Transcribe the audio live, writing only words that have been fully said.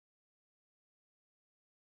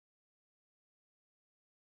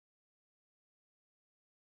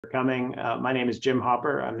coming. My name is Jim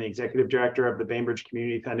Hopper. I'm the Executive Director of the Bainbridge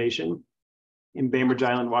Community Foundation in Bainbridge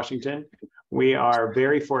Island, Washington. We are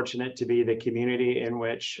very fortunate to be the community in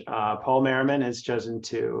which Paul Merriman has chosen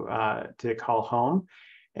to call home.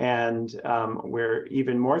 And we're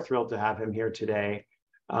even more thrilled to have him here today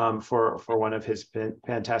for one of his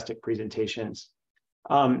fantastic presentations.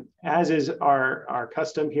 As is our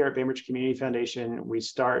custom here at Bainbridge Community Foundation, we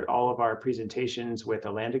start all of our presentations with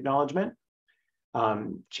a land acknowledgement.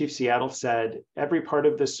 Chief Seattle said, "Every part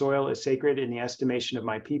of the soil is sacred in the estimation of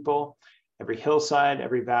my people. Every hillside,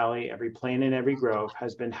 every valley, every plain, and every grove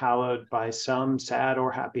has been hallowed by some sad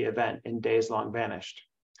or happy event in days long vanished."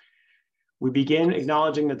 We begin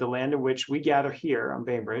acknowledging that the land in which we gather here on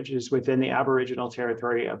Bainbridge is within the Aboriginal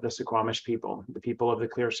territory of the Suquamish people, the people of the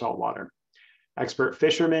clear salt water. Expert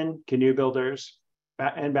fishermen, canoe builders,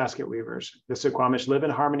 and basket weavers, the Suquamish live in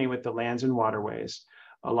harmony with the lands and waterways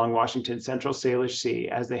along Washington's Central Salish Sea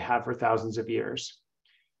as they have for thousands of years.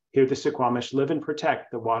 Here, the Suquamish live and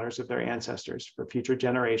protect the waters of their ancestors for future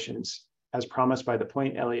generations, as promised by the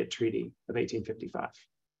Point Elliott Treaty of 1855.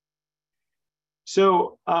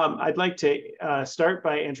 So I'd like to start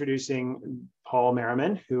by introducing Paul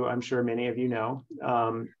Merriman, who I'm sure many of you know.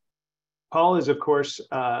 Paul is, of course,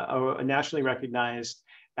 a nationally recognized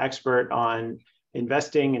expert on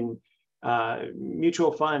investing in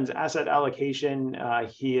mutual funds, asset allocation.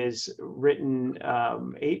 He has written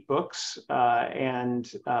 8 books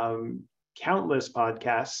and countless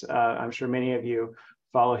podcasts. I'm sure many of you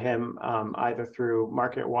follow him either through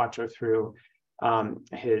Market Watch or through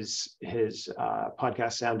his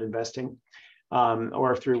podcast, Sound Investing,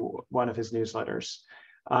 or through one of his newsletters.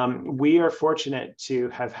 We are fortunate to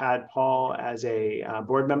have had Paul as a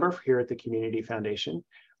board member here at the Community Foundation,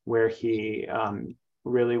 where he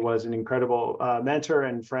really was an incredible mentor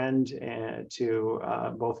and friend to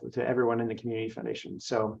everyone in the Community Foundation.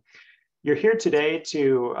 So you're here today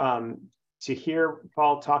to hear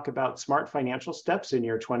Paul talk about smart financial steps in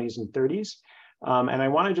your 20s and 30s. And I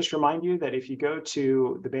want to just remind you that if you go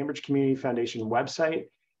to the Bainbridge Community Foundation website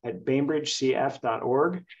at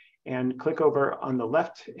bainbridgecf.org and click over on the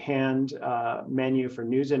left-hand menu for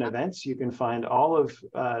news and events, you can find all of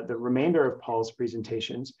the remainder of Paul's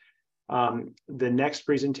presentations. The next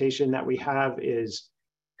presentation that we have is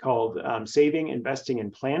called Saving, Investing,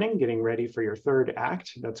 and Planning, Getting Ready for Your Third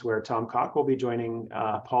Act. That's where Tom Cock will be joining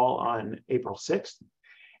Paul on April 6th.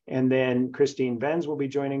 And then Christine Benz will be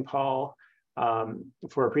joining Paul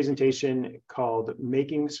for a presentation called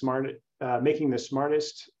Making the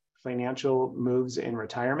Smartest Financial Moves in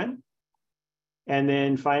Retirement. And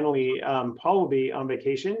then finally, Paul will be on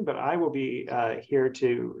vacation, but I will be here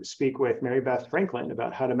to speak with Mary Beth Franklin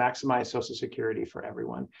about how to maximize Social Security for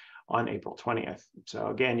everyone on April 20th. So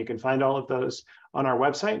again, you can find all of those on our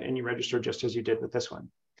website, and you register just as you did with this one.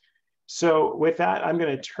 So with that, I'm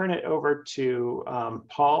going to turn it over to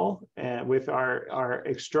Paul with our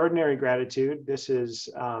extraordinary gratitude. This is,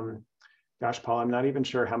 gosh, Paul, I'm not even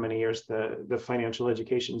sure how many years the financial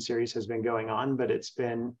education series has been going on, but I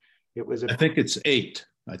think it's 8.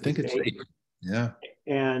 I think it's 8. Yeah.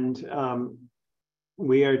 And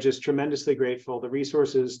we are just tremendously grateful. The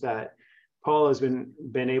resources that Paul has been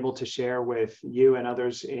able to share with you and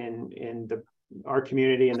others in our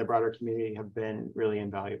community and the broader community have been really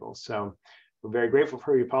invaluable. So we're very grateful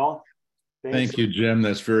for you, Paul. Thanks. Thank you, Jim.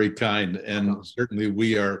 That's very kind. And certainly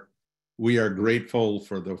we are grateful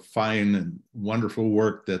for the fine and wonderful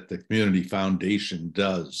work that the Community Foundation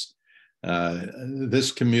does.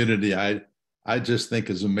 This community, I just think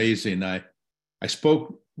is amazing. I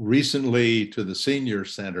spoke recently to the Senior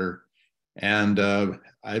Center, and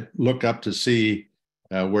I look up to see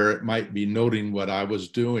where it might be noting what I was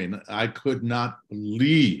doing. I could not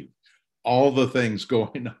believe all the things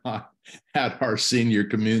going on at our Senior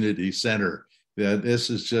Community Center. This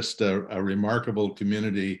is just a remarkable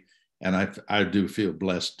community, and I do feel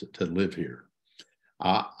blessed to live here.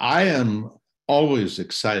 I am always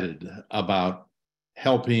excited about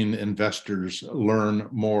helping investors learn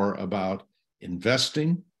more about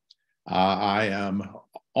investing. I am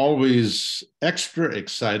always extra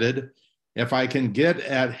excited if I can get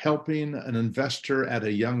at helping an investor at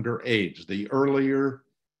a younger age. The earlier,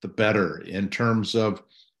 the better, in terms of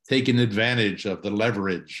taking advantage of the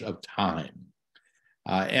leverage of time.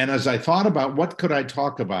 And as I thought about what could I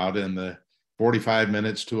talk about in the 45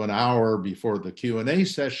 minutes to an hour before the Q&A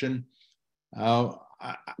session,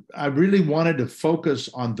 I really wanted to focus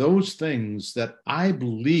on those things that I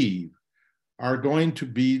believe are going to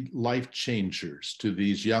be life changers to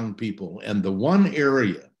these young people. And the one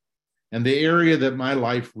area, and the area that my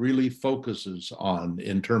life really focuses on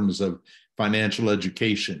in terms of financial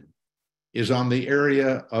education, is on the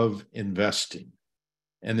area of investing.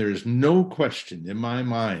 And there is no question in my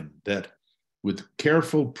mind that with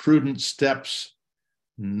careful, prudent steps,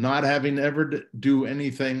 not having ever to do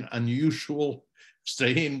anything unusual,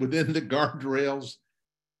 staying within the guardrails,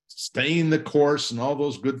 staying the course, and all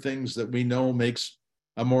those good things that we know makes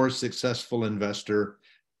a more successful investor,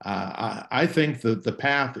 I think that the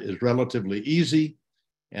path is relatively easy,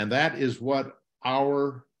 and that is what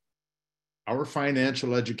our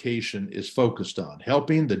financial education is focused on,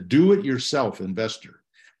 helping the do-it-yourself investor.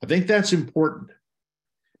 I think that's important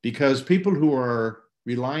because people who are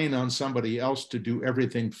relying on somebody else to do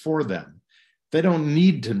everything for them, they don't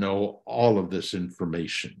need to know all of this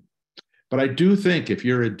information. But I do think if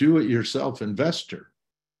you're a do-it-yourself investor,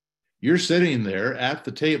 you're sitting there at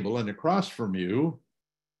the table and across from you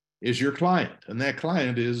is your client, and that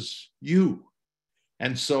client is you.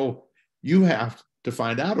 And so you have to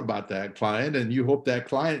find out about that client, and you hope that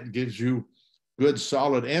client gives you good,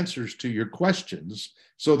 solid answers to your questions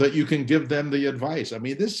so that you can give them the advice. I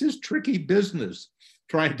mean, this is tricky business,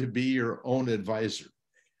 trying to be your own advisor.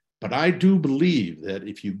 But I do believe that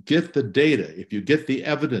if you get the data, if you get the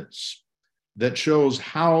evidence that shows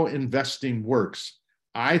how investing works,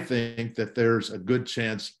 I think that there's a good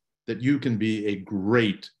chance that you can be a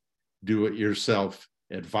great do-it-yourself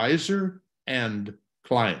advisor and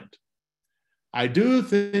client. I do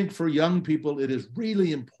think for young people, it is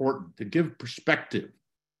really important to give perspective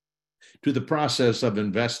to the process of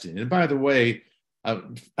investing. And by the way,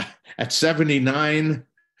 at 79,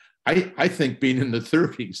 I think being in the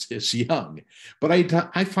 30s is young, but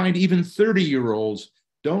I find even 30-year-olds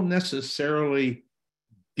don't necessarily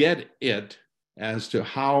get it as to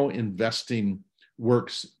how investing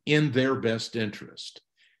works in their best interest.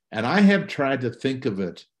 And I have tried to think of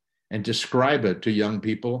it and describe it to young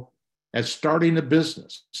people as starting a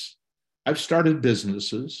business. I've started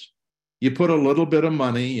businesses. You put a little bit of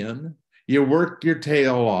money in, you work your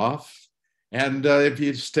tail off, and if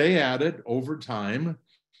you stay at it over time,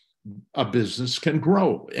 a business can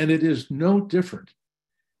grow. And it is no different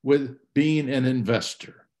with being an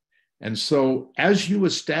investor. And so as you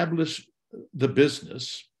establish the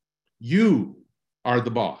business, you are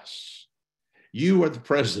the boss. You are the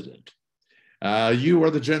president. You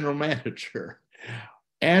are the general manager.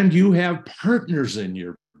 And you have partners in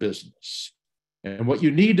your business. And what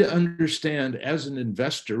you need to understand as an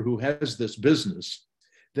investor who has this business,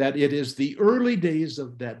 that it is the early days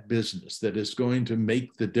of that business that is going to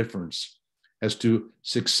make the difference as to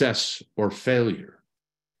success or failure.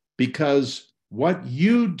 Because what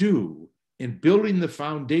you do in building the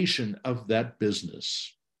foundation of that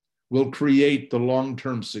business will create the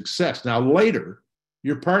long-term success. Now, later,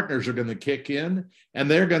 your partners are going to kick in and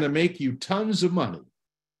they're going to make you tons of money.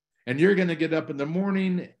 And you're going to get up in the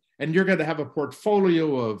morning and you're going to have a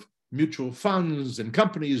portfolio of mutual funds and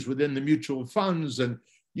companies within the mutual funds. And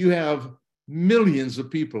you have millions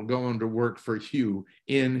of people going to work for you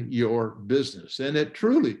in your business. And it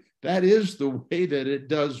truly, that is the way that it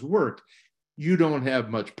does work. You don't have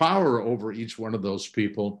much power over each one of those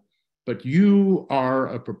people, but you are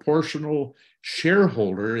a proportional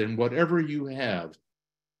shareholder in whatever you have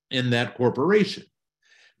in that corporation.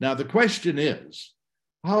 Now, the question is,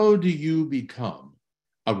 how do you become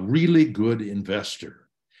a really good investor?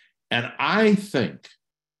 And I think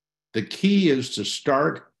the key is to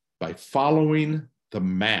start by following the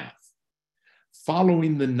math,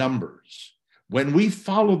 following the numbers. When we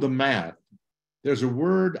follow the math, there's a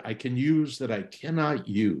word I can use that I cannot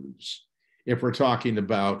use if we're talking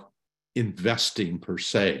about investing per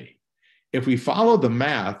se. If we follow the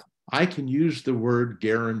math, I can use the word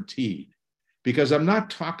guaranteed, because I'm not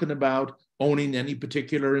talking about owning any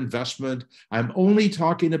particular investment. I'm only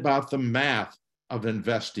talking about the math of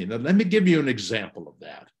investing. And let me give you an example of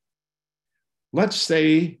that. Let's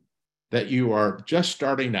say that you are just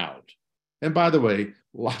starting out. And by the way,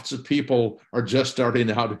 lots of people are just starting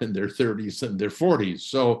out in their 30s and their 40s.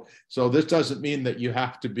 So this doesn't mean that you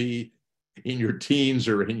have to be in your teens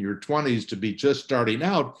or in your 20s to be just starting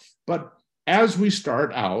out. But as we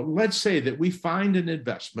start out, let's say that we find an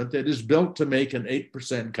investment that is built to make an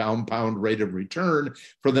 8% compound rate of return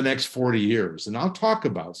for the next 40 years. And I'll talk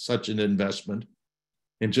about such an investment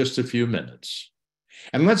in just a few minutes.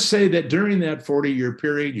 And let's say that during that 40-year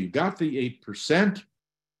period, you got the 8%,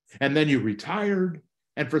 and then you retired,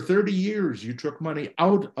 and for 30 years, you took money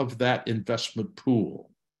out of that investment pool.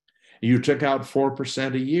 You took out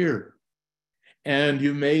 4% a year, and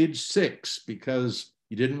you made 6% because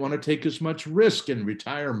you didn't want to take as much risk in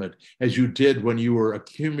retirement as you did when you were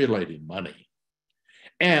accumulating money.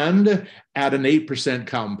 And at an 8%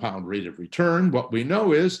 compound rate of return, what we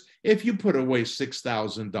know is if you put away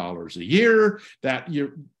 $6,000 a year, that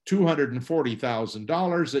your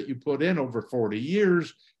 $240,000 that you put in over 40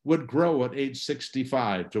 years would grow at age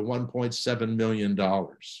 65 to $1.7 million.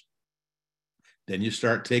 Then you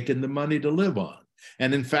start taking the money to live on.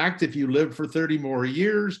 And in fact, if you live for 30 more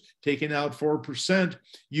years, taking out 4%,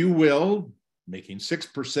 you will, making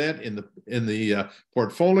 6% in the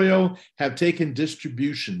portfolio, have taken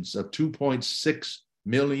distributions of $2.6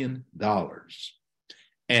 million.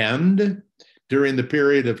 And during the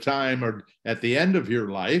period of time or at the end of your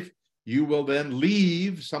life, you will then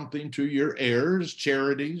leave something to your heirs,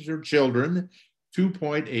 charities, or children,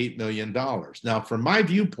 $2.8 million. Now, from my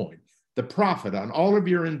viewpoint, the profit on all of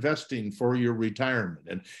your investing for your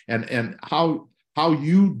retirement and how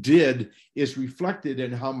you did is reflected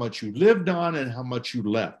in how much you lived on and how much you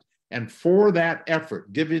left. And for that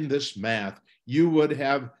effort, given this math, you would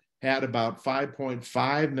have had about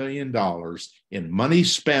 $5.5 million in money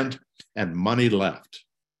spent and money left.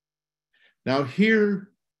 Now, here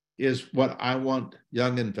is what I want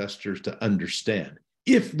young investors to understand.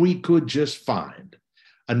 If we could just find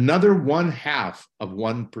another 1/2 of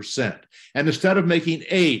 1%, and instead of making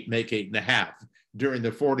 8, make 8.5 during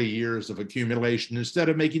the 40 years of accumulation, instead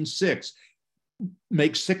of making 6,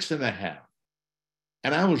 make 6.5.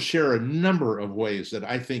 And I will share a number of ways that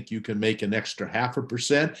I think you can make an extra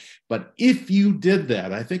 0.5%. But if you did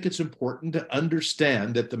that, I think it's important to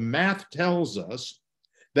understand that the math tells us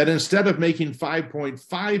that instead of making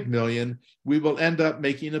 5.5 million, we will end up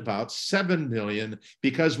making about 7 million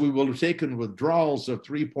because we will have taken withdrawals of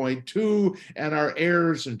 3.2 and our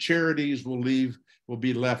heirs and charities will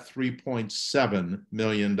be left $3.7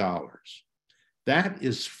 million. That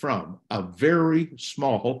is from a very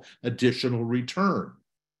small additional return.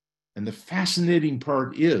 And the fascinating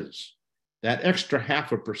part is that extra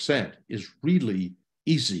 0.5% is really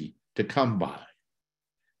easy to come by.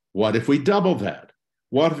 What if we double that?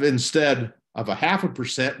 What if instead of a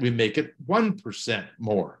 0.5%, we make it 1%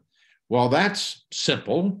 more? Well, that's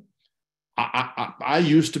simple. I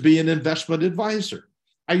used to be an investment advisor.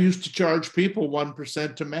 I used to charge people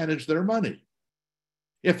 1% to manage their money.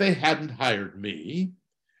 If they hadn't hired me,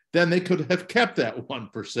 then they could have kept that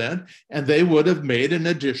 1% and they would have made an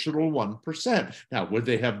additional 1%. Now, would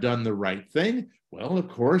they have done the right thing? Well, of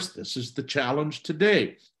course, this is the challenge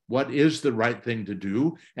today. What is the right thing to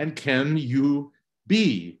do? And can you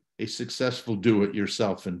be a successful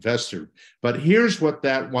do-it-yourself investor? But here's what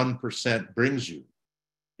that 1% brings you.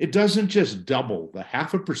 It doesn't just double the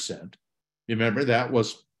 0.5%. Remember, that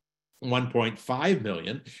was 1.5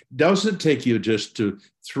 million. Doesn't take you just to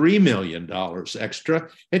 $3 million extra.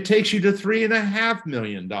 It takes you to $3.5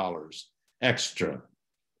 million extra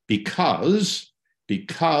because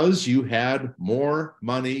you had more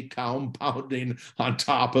money compounding on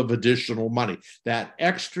top of additional money. That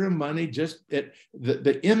extra money,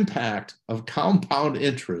 the impact of compound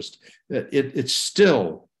interest, it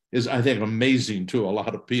still is, I think, amazing to a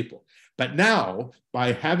lot of people. But now,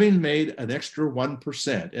 by having made an extra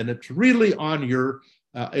 1%, and it's really on your,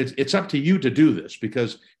 it's up to you to do this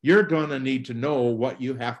because you're going to need to know what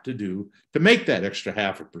you have to do to make that extra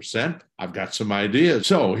 0.5%. I've got some ideas.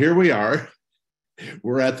 So here we are.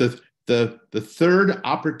 We're at the third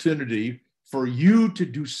opportunity for you to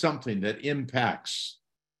do something that impacts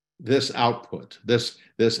this output, this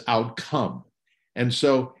outcome. And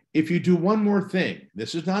so if you do one more thing,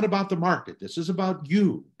 this is not about the market, this is about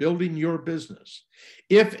you building your business.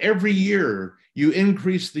 If every year you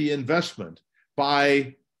increase the investment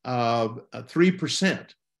by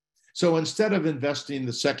 3%, so instead of investing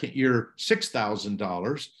the second year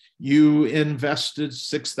 $6,000, you invested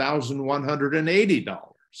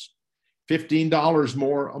 $6,180, $15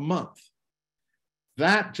 more a month.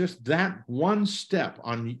 That one step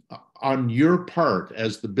on your part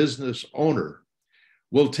as the business owner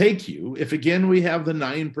will take you, if again we have the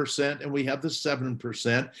 9% and we have the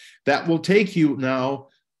 7%, that will take you now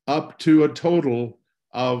up to a total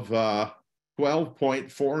of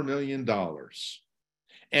 $12.4 million,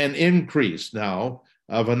 an increase now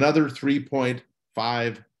of another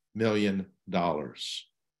 $3.5 million. I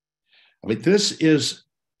mean, this is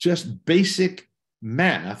just basic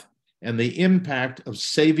math and the impact of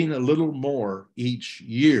saving a little more each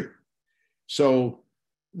year. So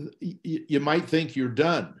you might think you're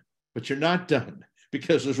done, but you're not done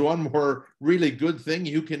because there's one more really good thing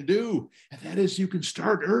you can do, and that is you can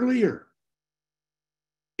start earlier.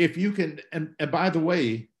 If you can, and by the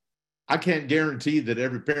way, I can't guarantee that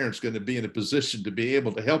every parent's going to be in a position to be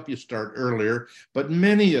able to help you start earlier, but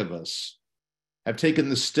many of us have taken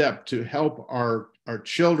the step to help our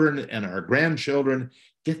children and our grandchildren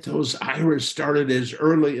get those IRAs started as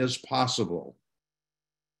early as possible.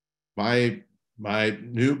 My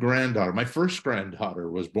new granddaughter, my first granddaughter,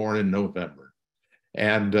 was born in November.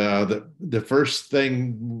 And the first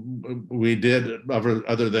thing we did,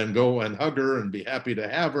 other than go and hug her and be happy to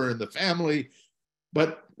have her in the family,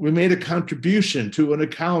 but we made a contribution to an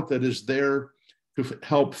account that is there to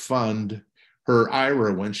help fund her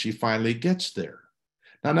IRA when she finally gets there.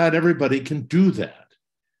 Now, not everybody can do that,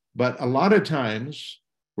 but a lot of times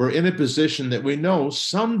we're in a position that we know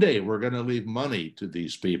someday we're going to leave money to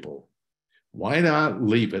these people. Why not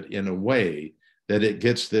leave it in a way that it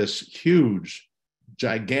gets this huge,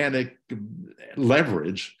 gigantic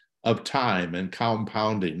leverage of time and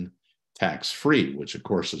compounding tax-free, which of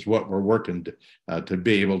course is what we're working to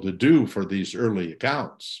be able to do for these early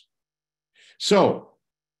accounts. So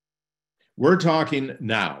we're talking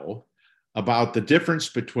now about the difference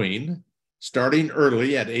between starting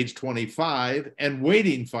early at age 25 and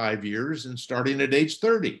waiting 5 years and starting at age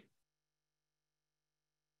 30.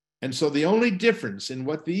 And so the only difference in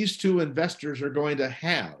what these two investors are going to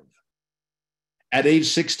have at age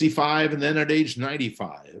 65 and then at age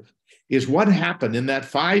 95 is what happened in that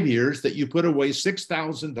 5 years that you put away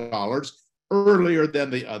 $6,000 earlier than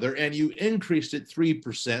the other, and you increased it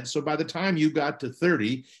 3%. So by the time you got to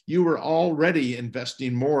 30, you were already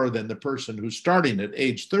investing more than the person who's starting at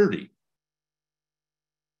age 30.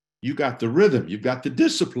 You got the rhythm, you got the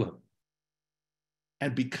discipline.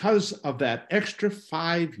 And because of that extra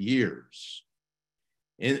 5 years,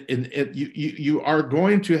 you are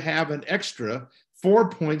going to have an extra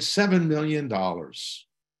 $4.7 million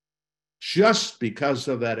just because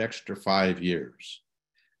of that extra 5 years.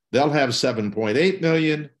 They'll have 7.8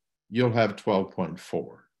 million, you'll have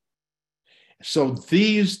 12.4. So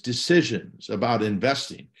these decisions about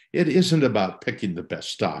investing, it isn't about picking the best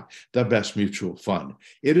stock, the best mutual fund.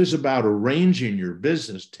 It is about arranging your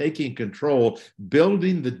business, taking control,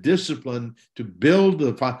 building the discipline to build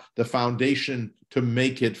the foundation to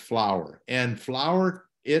make it flower. And flower,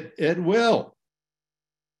 it will.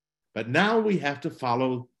 But now we have to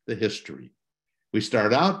follow the history. We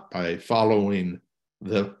start out by following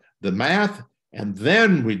the math, and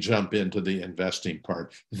then we jump into the investing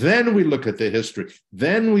part. Then we look at the history.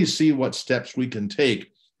 Then we see what steps we can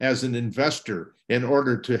take as an investor in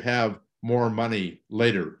order to have more money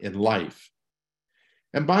later in life.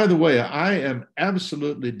 And by the way, I am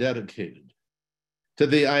absolutely dedicated to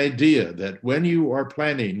the idea that when you are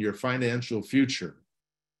planning your financial future,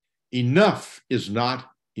 enough is not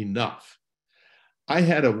enough. I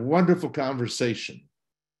had a wonderful conversation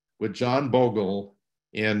with John Bogle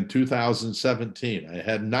in 2017. I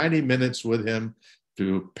had 90 minutes with him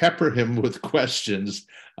to pepper him with questions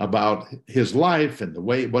about his life and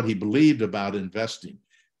what he believed about investing.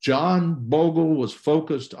 John Bogle was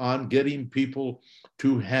focused on getting people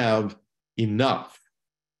to have enough,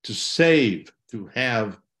 to save, to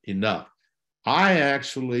have enough. I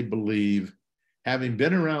actually believe, having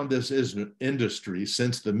been around this industry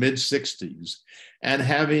since the mid-60s and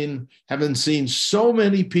having seen so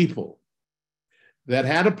many people that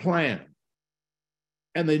had a plan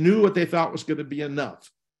and they knew what they thought was going to be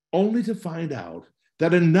enough, only to find out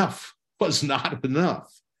that enough was not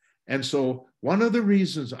enough. And so one of the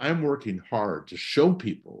reasons I'm working hard to show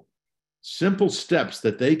people simple steps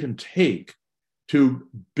that they can take to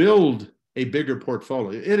build a bigger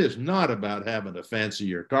portfolio. It is not about having a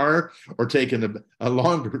fancier car or taking a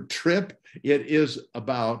longer trip. It is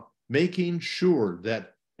about making sure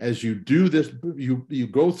that as you do this, you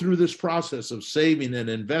go through this process of saving and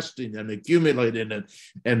investing and accumulating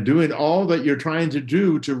and doing all that you're trying to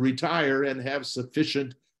do to retire and have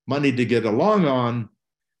sufficient money to get along on,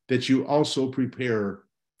 that you also prepare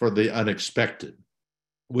for the unexpected,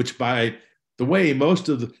 which, by the way, most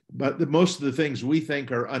of the things we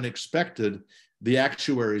think are unexpected, the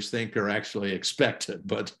actuaries think are actually expected,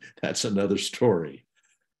 but that's another story.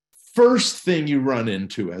 First thing you run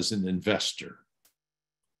into as an investor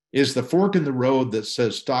is the fork in the road that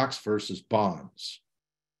says stocks versus bonds.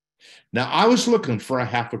 Now, I was looking for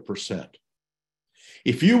 0.5%.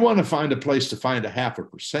 If you want to find a place to find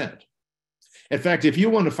 0.5%, in fact, if you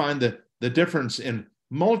want to find the difference in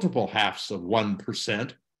multiple halves of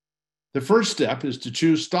 1%, the first step is to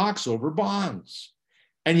choose stocks over bonds.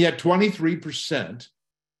 And yet 23%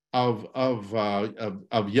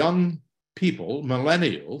 of young people,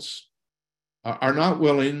 millennials, are not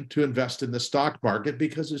willing to invest in the stock market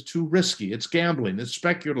because it's too risky. It's gambling, it's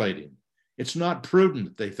speculating. It's not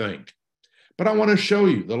prudent, they think. But I want to show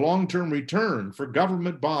you the long-term return for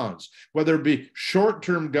government bonds, whether it be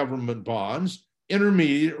short-term government bonds,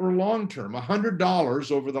 intermediate or long-term.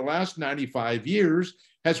 $100 over the last 95 years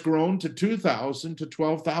has grown to $2,000 to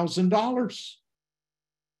 $12,000.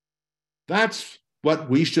 That's what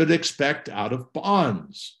we should expect out of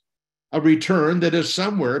bonds, a return that is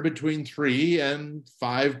somewhere between 3 and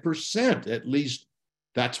 5%. At least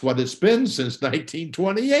that's what it's been since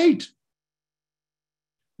 1928.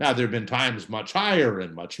 Now, there have been times much higher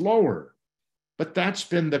and much lower, but that's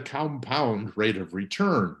been the compound rate of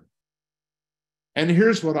return. And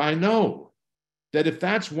here's what I know, that if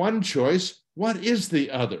that's one choice, what is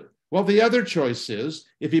the other? Well, the other choice is,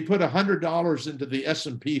 if you put $100 into the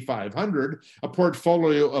S&P 500, a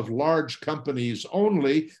portfolio of large companies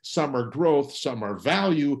only, some are growth, some are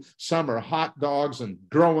value, some are hot dogs and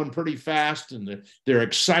growing pretty fast, and they're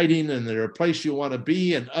exciting and they're a place you want to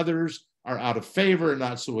be, and others are out of favor and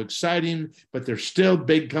not so exciting, but they're still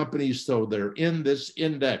big companies, so they're in this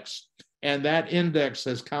index. And that index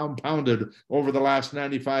has compounded over the last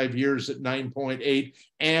 95 years at 9.8.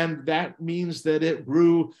 And that means that it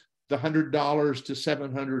grew the $100 to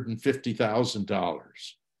 $750,000.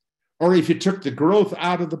 Or if you took the growth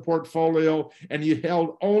out of the portfolio and you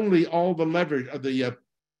held only all the leverage of the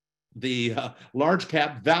large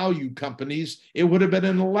cap value companies, it would have been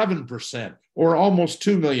an 11% or almost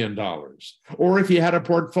 $2 million. Or if you had a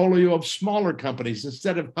portfolio of smaller companies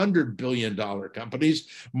instead of $100 billion companies,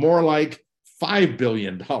 more like $5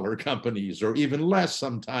 billion companies, or even less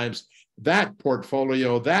sometimes, that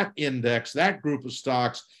portfolio, that index, that group of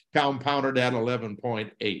stocks compounded at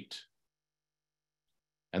 11.8.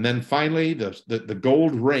 And then finally, the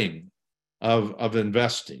gold ring of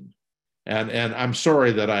investing. And I'm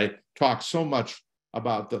sorry that I talk so much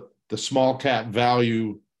about the small cap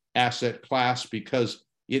value asset class, because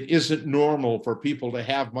it isn't normal for people to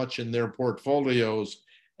have much in their portfolios.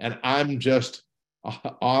 And I'm just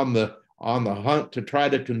on the hunt to try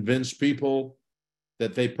to convince people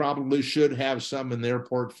that they probably should have some in their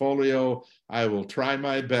portfolio. I will try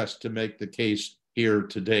my best to make the case here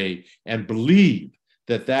today, and believe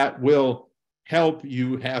that that will help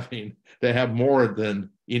you having to have more than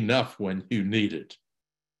enough when you need it.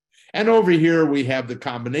 And over here, we have the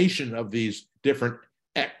combination of these different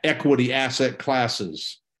equity asset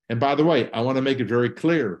classes. And by the way, I want to make it very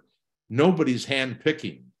clear, nobody's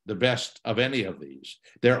handpicking the best of any of these.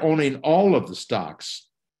 They're owning all of the stocks.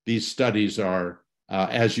 These studies are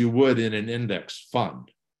as you would in an index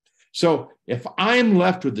fund. So if I'm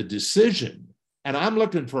left with the decision and I'm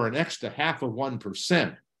looking for an extra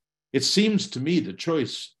 0.5%, it seems to me the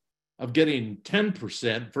choice of getting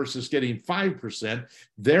 10% versus getting 5%,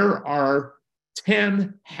 there are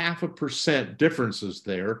 0.5% differences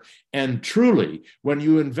there. And truly, when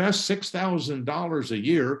you invest $6,000 a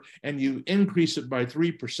year and you increase it by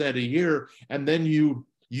 3% a year, and then you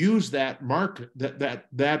use that market,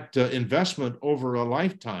 that investment over a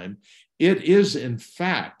lifetime, it is in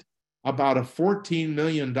fact about a $14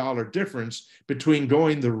 million difference between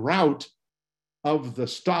going the route of the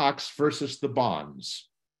stocks versus the bonds.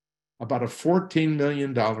 About a $14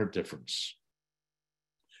 million difference.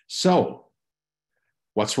 So,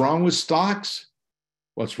 what's wrong with stocks?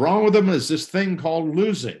 What's wrong with them is this thing called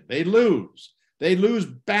losing. They lose. They lose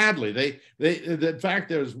badly. In fact,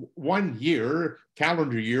 there's one year,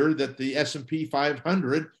 calendar year, that the S&P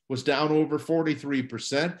 500 was down over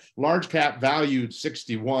 43%, large cap valued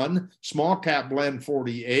 61, small cap blend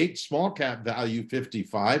 48, small cap value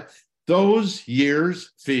 55. Those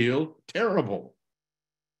years feel terrible.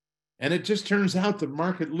 And it just turns out the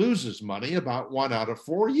market loses money about 1 out of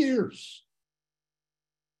 4 years.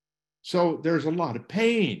 So there's a lot of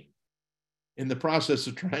pain in the process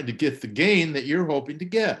of trying to get the gain that you're hoping to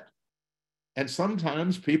get. And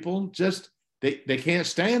sometimes people just, they can't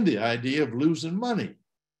stand the idea of losing money.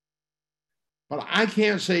 But I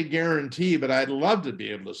can't say guarantee, but I'd love to be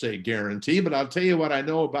able to say guarantee. But I'll tell you what I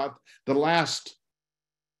know about the last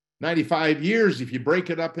 95 years. If you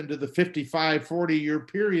break it up into the 55, 40-year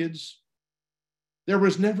periods, there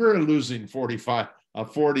was never a losing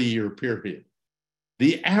 40-year period.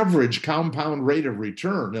 The average compound rate of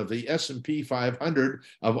return of the S&P 500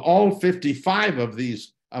 of all 55 of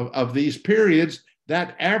these periods,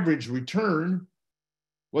 that average return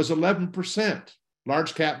was 11%.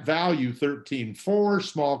 Large cap value 13.4,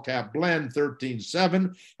 small cap blend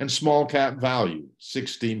 13.7, and small cap value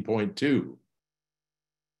 16.2.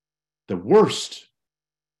 The worst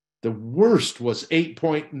was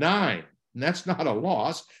 8.9, and that's not a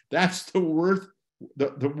loss. That's the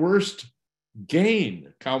worst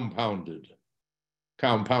gain compounded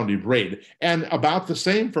rate, and about the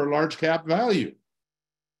same for large cap value,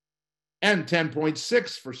 and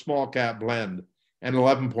 10.6 for small cap blend, and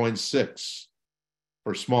 11.6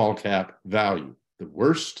 for small cap value. the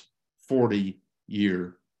worst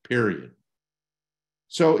 40-year period.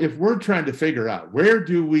 So if we're trying to figure out where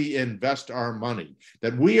do we invest our money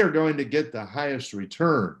that we are going to get the highest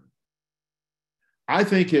return, I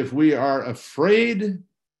think if we are afraid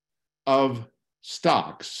of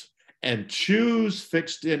stocks and choose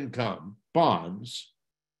fixed income bonds,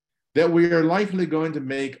 that we are likely going to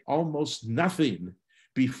make almost nothing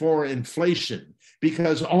before inflation,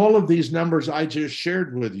 because all of these numbers I just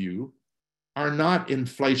shared with you are not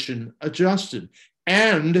inflation adjusted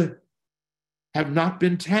and have not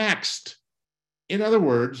been taxed. In other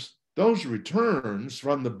words, those returns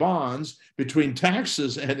from the bonds between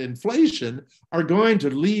taxes and inflation are going to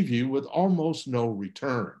leave you with almost no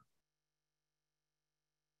return.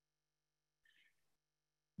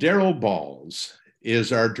 Daryl Balls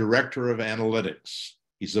is our director of analytics.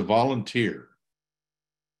 He's a volunteer.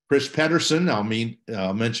 Chris Pedersen,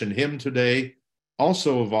 I'll mention him today,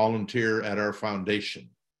 also a volunteer at our foundation.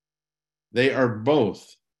 They are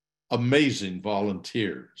both amazing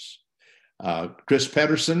volunteers. Chris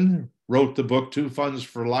Pedersen wrote the book, Two Funds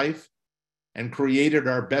for Life, and created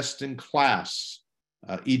our best-in-class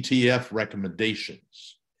ETF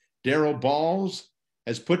recommendations. Daryl Balls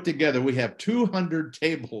has put together, we have 200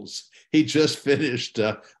 tables he just finished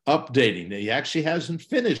updating. He actually hasn't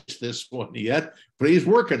finished this one yet, but he's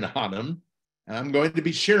working on them. And I'm going to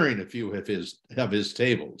be sharing a few of his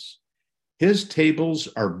tables. His tables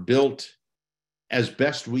are built as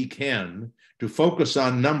best we can to focus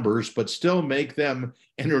on numbers, but still make them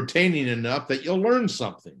entertaining enough that you'll learn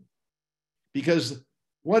something. Because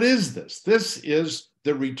what is this? This is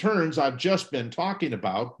the returns I've just been talking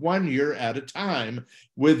about 1 year at a time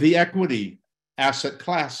with the equity asset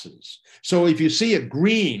classes. So if you see a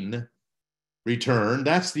green return,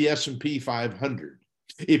 that's the S&P 500.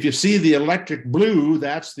 If you see the electric blue,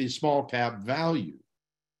 that's the small cap value.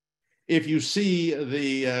 If you see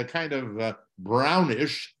the kind of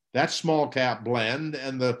brownish, that's small cap blend,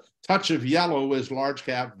 and the touch of yellow is large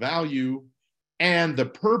cap value, and the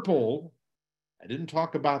purple, I didn't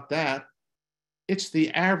talk about that, it's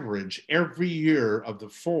the average every year of the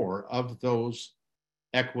four of those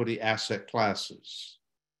equity asset classes.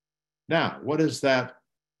 Now, what does that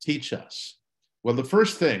teach us? Well, the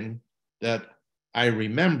first thing that I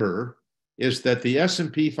remember is that the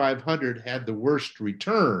S&P 500 had the worst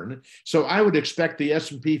return. So I would expect the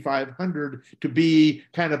S&P 500 to be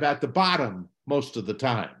kind of at the bottom most of the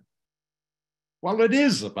time. Well, it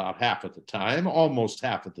is about half of the time, almost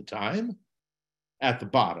half of the time, at the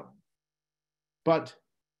bottom. But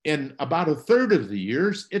in about a third of the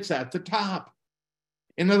years, it's at the top.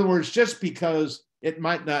 In other words, just because it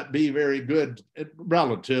might not be very good,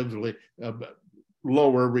 relatively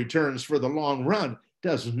lower returns for the long run,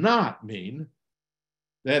 does not mean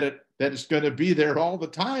that it's going to be there all the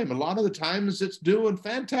time. A lot of the times it's doing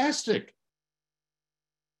fantastic.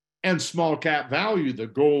 And small cap value, the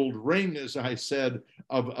gold ring, as I said,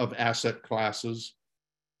 of asset classes,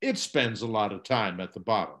 it spends a lot of time at the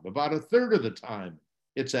bottom. About a third of the time,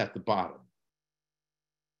 it's at the bottom.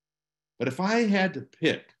 But if I had to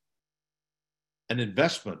pick an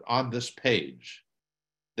investment on this page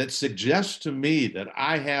that suggests to me that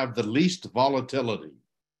I have the least volatility,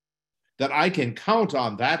 that I can count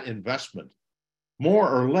on that investment more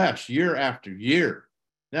or less year after year,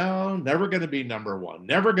 no, never going to be number one,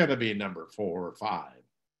 never going to be number 4 or 5,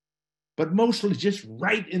 but mostly just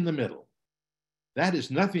right in the middle. That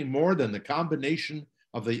is nothing more than the combination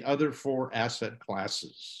of the other 4 asset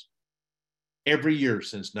classes every year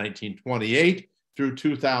since 1928 through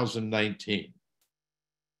 2019.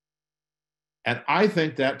 And I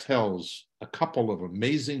think that tells a couple of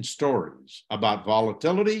amazing stories about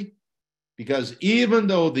volatility, because even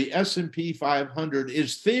though the S&P 500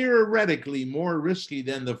 is theoretically more risky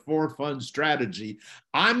than the 4-fund strategy,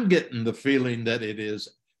 I'm getting the feeling that it is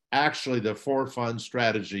actually the 4-fund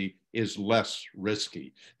strategy is less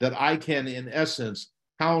risky, that I can, in essence,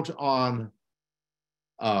 count on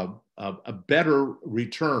a better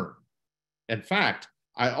return. In fact,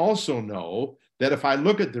 I also know that if I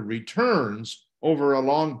look at the returns over a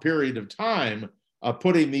long period of time,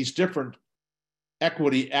 putting these different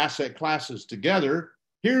equity asset classes together,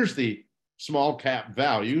 here's the small cap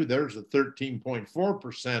value, there's the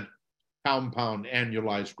 13.4% compound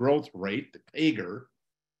annualized growth rate, the CAGR.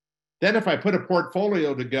 Then if I put a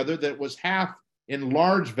portfolio together that was half in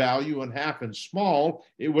large value and half in small,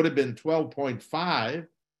 it would have been 12.5.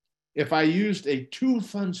 If I used a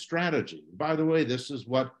 2-fund strategy, by the way, this is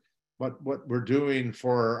what we're doing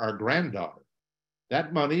for our granddaughter.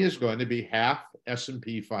 That money is going to be half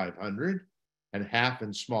S&P 500 and half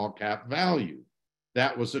in small cap value.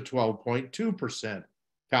 That was a 12.2%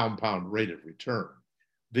 compound rate of return.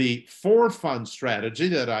 The 4-fund strategy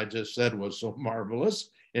that I just said was so marvelous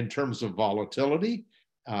in terms of volatility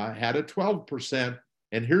had a 12%,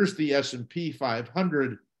 and here's the S&P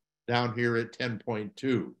 500 down here at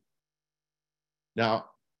 10.2. Now,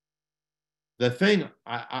 the thing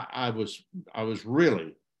I was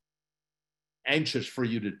really anxious for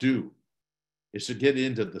you to do is to get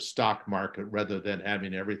into the stock market rather than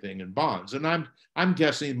having everything in bonds. And I'm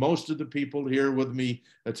guessing most of the people here with me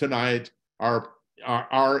tonight are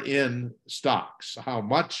in stocks. How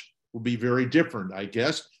much will be very different, I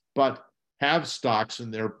guess, but have stocks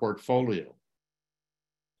in their portfolio.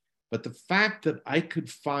 But the fact that I could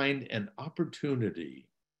find an opportunity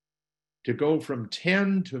to go from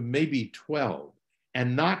 10 to maybe 12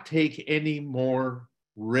 and not take any more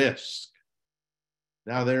risk.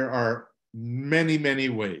 Now, there are many, many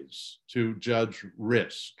ways to judge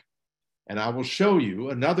risk. And I will show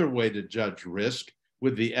you another way to judge risk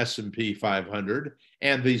with the S&P 500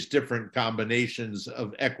 and these different combinations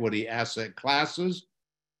of equity asset classes.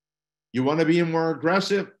 You want to be more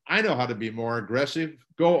aggressive? I know how to be more aggressive.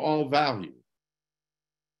 Go all value.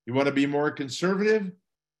 You want to be more conservative?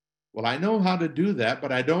 Well, I know how to do that,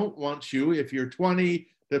 but I don't want you, if you're 20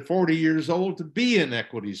 to 40 years old, to be in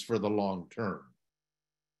equities for the long term.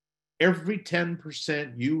 Every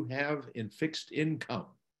 10% you have in fixed income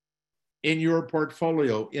in your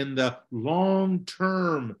portfolio, in the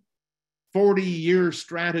long-term 40-year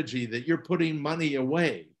strategy that you're putting money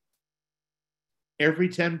away, every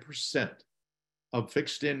 10% of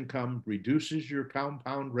fixed income reduces your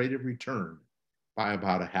compound rate of return by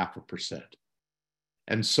about 0.5%.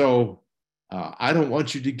 And so I don't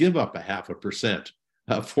want you to give up 0.5%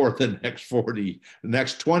 for the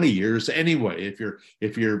next 20 years anyway,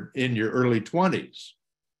 if you're in your early 20s.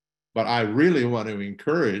 But I really want to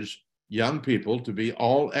encourage young people to be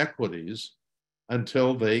all equities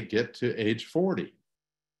until they get to age 40.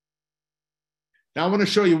 Now I want to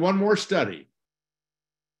show you one more study.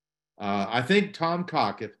 I think Tom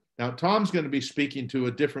Cockett, now Tom's going to be speaking to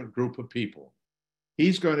a different group of people.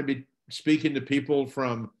 He's going to be speaking to people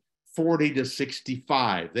from 40 to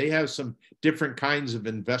 65. They have some different kinds of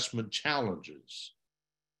investment challenges.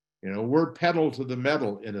 You know, we're pedal to the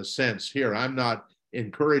metal in a sense here. I'm not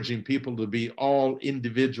encouraging people to be all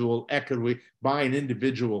individual equity, buying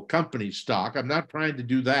individual company stock. I'm not trying to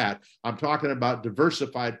do that. I'm talking about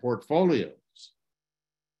diversified portfolios.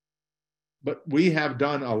 But we have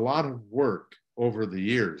done a lot of work over the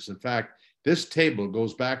years. In fact, this table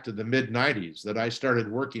goes back to the mid-90s that I started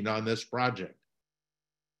working on this project.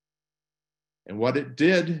 And what it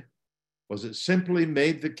did was it simply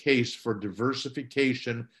made the case for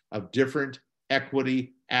diversification of different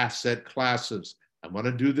equity asset classes. I'm going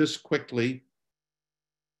to do this quickly.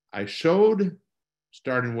 I showed,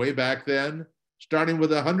 starting way back then, starting with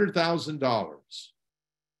 $100,000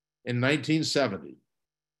 in 1970.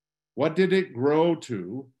 What did it grow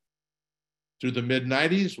to through the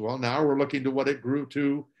mid-90s? Well, now we're looking to what it grew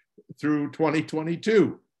to through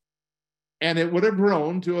 2022. And it would have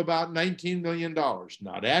grown to about $19 million,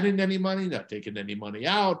 not adding any money, not taking any money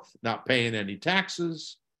out, not paying any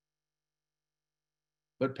taxes,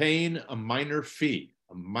 but paying a minor fee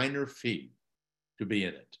to be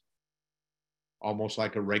in it, almost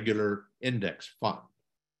like a regular index fund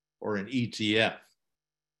or an ETF.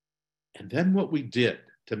 And then what we did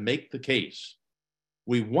to make the case,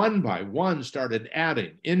 we one by one started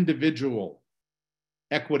adding individual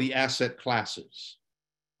equity asset classes.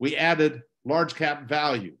 We added large cap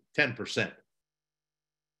value, 10%. The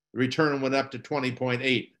return went up to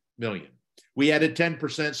 20.8 million. We added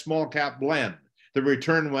 10% small cap blend. The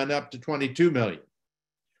return went up to 22 million.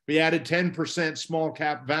 We added 10% small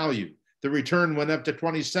cap value. The return went up to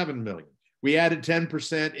 27 million. We added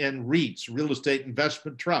 10% in REITs, real estate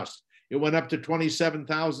investment trust. It went up to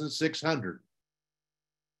 27,600.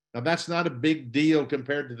 Now that's not a big deal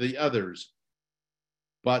compared to the others,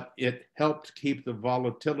 but it helped keep the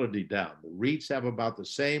volatility down. The REITs have about the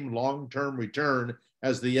same long-term return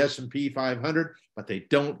as the S&P 500, but they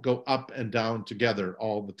don't go up and down together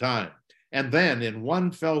all the time. And then in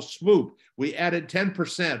one fell swoop, we added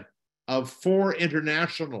 10% of 4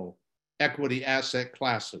 international equity asset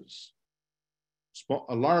classes.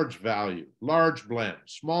 A large value, large blend,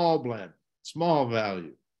 small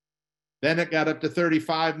value. Then it got up to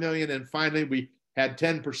 35 million, and finally we had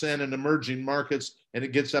 10% in emerging markets, and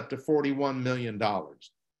it gets up to $41 million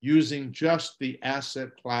using just the asset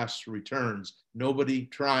class returns. Nobody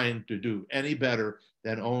trying to do any better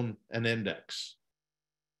than own an index.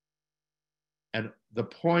 And the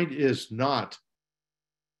point is not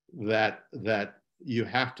that you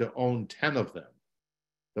have to own 10 of them.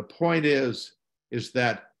 The point is is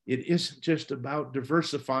that it isn't just about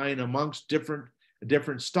diversifying amongst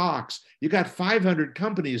different stocks. You got 500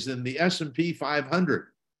 companies in the S&P 500.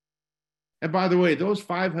 And by the way, those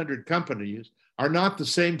 500 companies are not the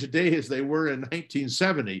same today as they were in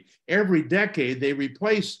 1970. Every decade, they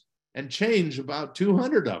replace and change about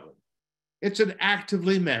 200 of them. It's an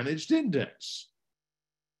actively managed index.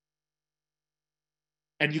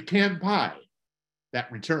 And you can't buy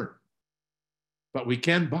that return. But we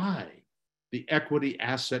can buy the equity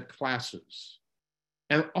asset classes.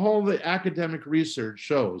 And all the academic research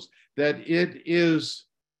shows that it is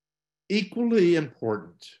equally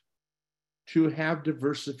important to have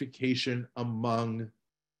diversification among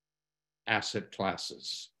asset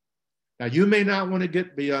classes. Now, you may not want to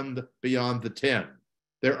get beyond the 10.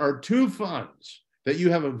 There are two funds that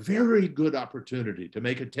you have a very good opportunity to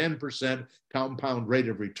make a 10% compound rate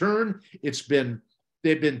of return.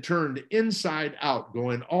 They've been turned inside out,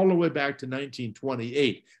 going all the way back to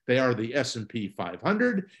 1928. They are the S&P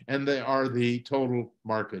 500 and they are the total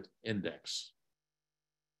market index.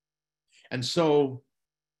 And so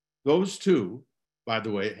those two, by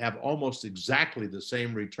the way, have almost exactly the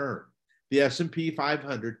same return. The S&P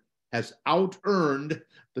 500 has out-earned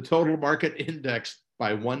the total market index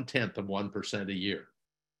by 0.1% a year.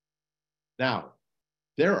 Now,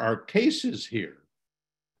 there are cases here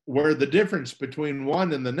where the difference between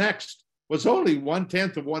one and the next was only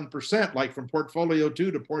 0.1%, like from portfolio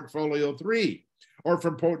 2 to portfolio 3, or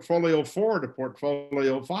from portfolio 4 to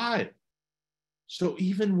portfolio 5. So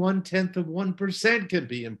even 0.1% can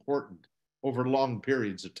be important over long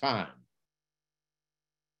periods of time.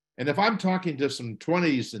 And if I'm talking to some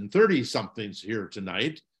 20s and 30 somethings here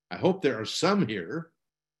tonight, I hope there are some here,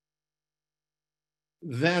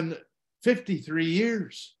 then 53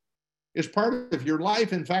 years is part of your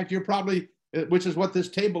life. In fact, you're probably, which is what this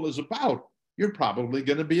table is about, you're probably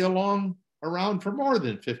going to be around for more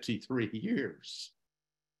than 53 years.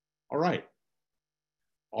 All right.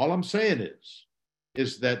 All I'm saying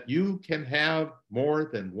is that you can have more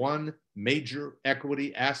than one major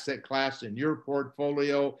equity asset class in your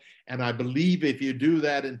portfolio. And I believe if you do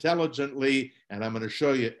that intelligently, and I'm going to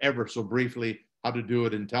show you ever so briefly how to do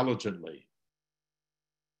it intelligently.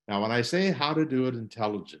 Now, when I say how to do it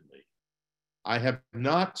intelligently, I have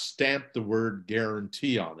not stamped the word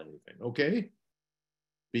guarantee on anything, okay?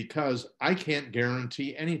 Because I can't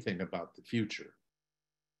guarantee anything about the future.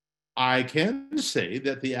 I can say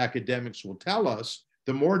that the academics will tell us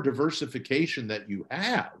the more diversification that you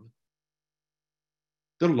have,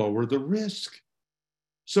 the lower the risk.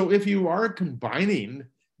 So if you are combining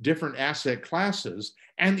different asset classes,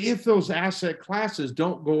 and if those asset classes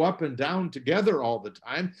don't go up and down together all the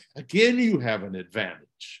time, again, you have an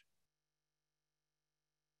advantage.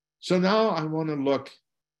 So now I want to look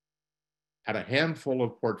at a handful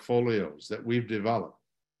of portfolios that we've developed.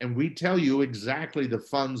 And we tell you exactly the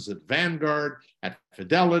funds at Vanguard, at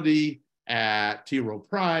Fidelity, at T. Rowe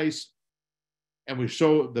Price, and we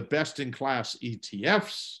show the best-in-class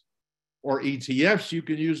ETFs, or ETFs. You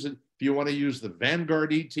can use it if you want to use the Vanguard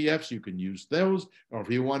ETFs, you can use those, or if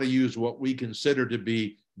you want to use what we consider to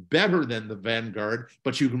be better than the Vanguard,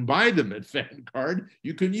 but you can buy them at Vanguard,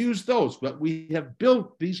 you can use those. But we have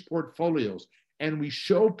built these portfolios, and we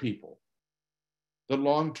show people the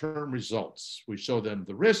long-term results. We show them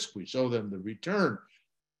the risk, we show them the return.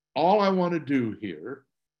 All I want to do here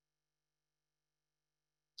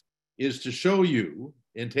is to show you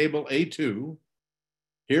in table A2,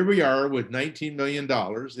 here we are with $19 million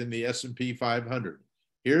in the S&P 500.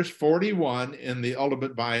 Here's 41 in the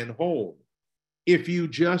ultimate buy and hold. If you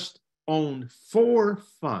just own 4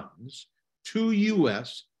 funds, 2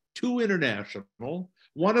 US, 2 international,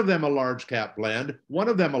 one of them a large cap blend, one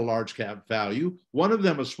of them a large cap value, one of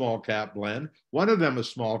them a small cap blend, one of them a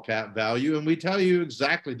small cap value, and we tell you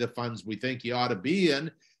exactly the funds we think you ought to be in,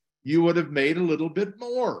 you would have made a little bit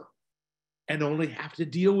more and only have to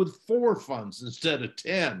deal with 4 funds instead of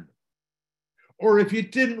 10. Or if you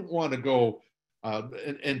didn't want to go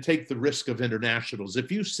and take the risk of internationals,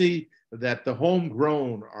 if you see that the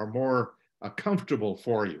homegrown are more comfortable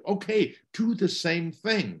for you, okay, do the same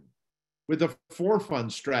thing with a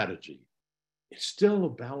 4-fund strategy. It's still a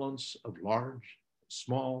balance of large,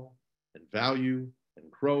 small, and value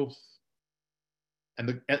and growth. And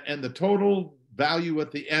the total value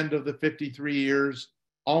at the end of the 53 years,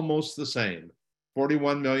 almost the same,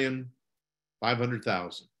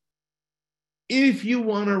 41,500,000. If you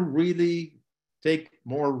want to really take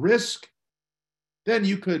more risk, then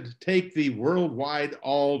you could take the worldwide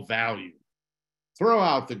all value, throw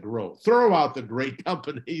out the growth, throw out the great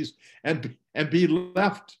companies, and be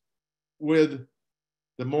left with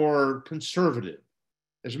the more conservative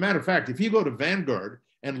As a matter of fact, if you go to Vanguard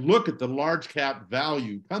and look at the large cap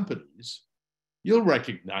value companies, you'll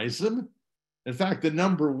recognize them. In fact, the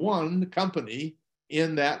number one company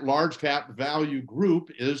in that large cap value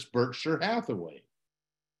group is Berkshire Hathaway.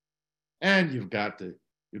 And you've got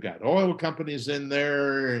oil companies in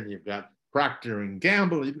there, and you've got Procter and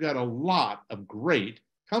Gamble. You've got a lot of great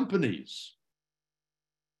companies.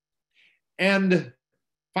 And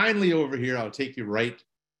finally, over here, I'll take you right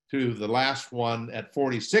to the last one at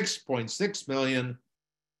 46.6 million.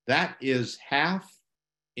 That is half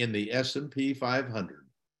in the S&P 500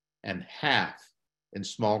 and half in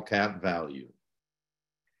small cap value.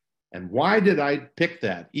 And why did I pick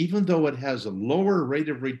that? Even though it has a lower rate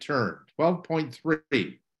of return,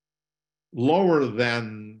 12.3, lower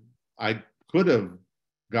than I could have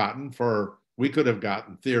gotten we could have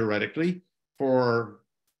gotten theoretically for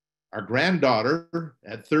our granddaughter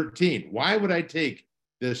at 13. Why would I take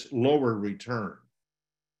this lower return?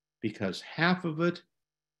 Because half of it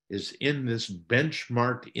is in this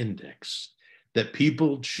benchmark index that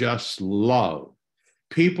people just love.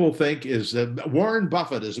 People think is Warren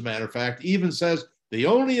Buffett, as a matter of fact, even says the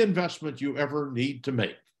only investment you ever need to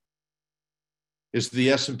make is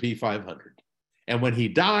the S&P 500. And when he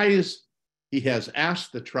dies, he has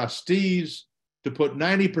asked the trustees to put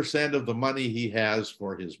 90% of the money he has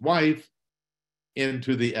for his wife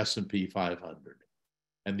into the S&P 500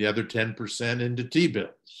 and the other 10% into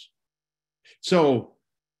T-bills. So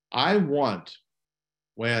I want,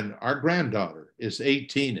 when our granddaughter is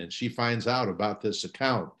 18 and she finds out about this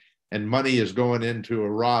account and money is going into a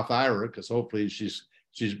Roth IRA, because hopefully she's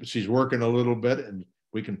working a little bit and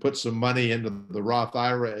we can put some money into the Roth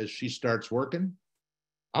IRA as she starts working,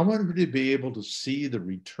 I want her to be able to see the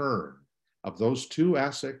return of those two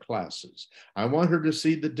asset classes. I want her to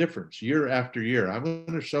see the difference year after year. I'm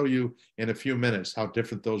going to show you in a few minutes how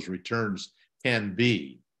different those returns can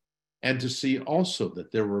be, and to see also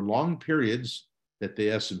that there were long periods that the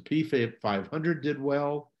S&P 500 did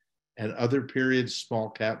well and other periods small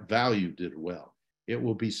cap value did well. It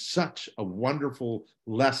will be such a wonderful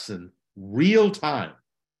lesson, real time.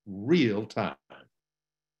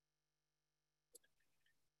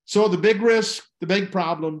 So the big risk, the big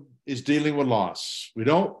problem is dealing with loss. We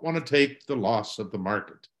don't want to take the loss of the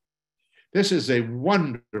market. This is a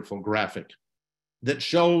wonderful graphic that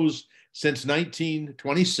shows since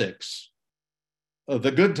 1926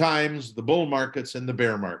 the good times, the bull markets, and the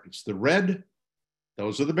bear markets. The red,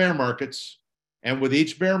 those are the bear markets. And with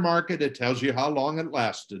each bear market, it tells you how long it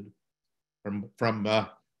lasted from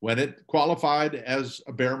when it qualified as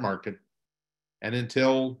a bear market and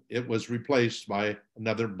until it was replaced by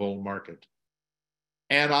another bull market.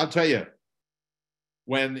 And I'll tell you,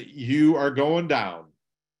 when you are going down,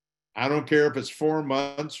 I don't care if it's 4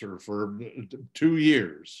 months or for 2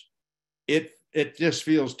 years, it just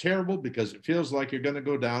feels terrible because it feels like you're going to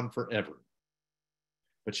go down forever.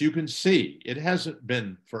 But you can see it hasn't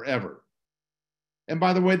been forever. And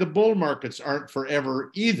by the way, the bull markets aren't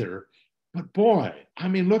forever either. But boy, I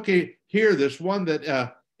mean, look at here, this one that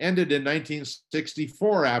ended in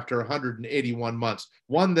 1964 after 181 months,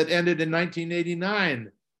 one that ended in 1989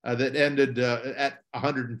 that ended at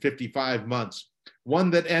 155 months, one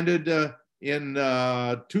that ended in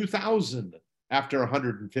 2000 after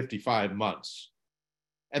 155 months.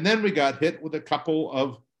 And then we got hit with a couple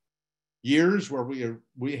of years where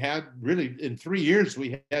we had really, in 3 years,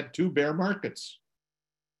 we had 2 bear markets.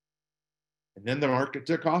 And then the market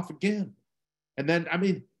took off again. And then, I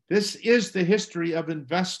mean, this is the history of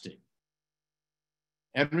investing.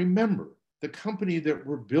 And remember, the company that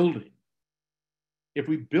we're building, if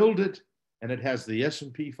we build it and it has the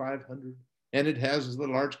S&P 500 and it has the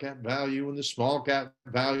large cap value and the small cap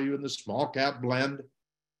value and the small cap blend,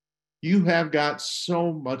 you have got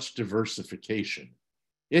so much diversification.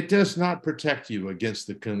 It does not protect you against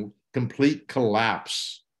the complete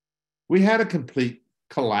collapse. We had a complete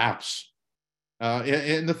collapse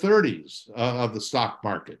in the 30s of the stock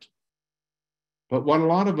market. But what a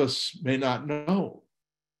lot of us may not know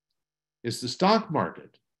is the stock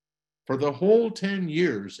market for the whole 10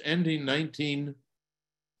 years ending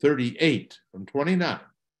 1938, from 29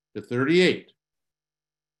 to 38,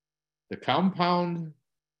 the compound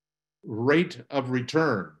rate of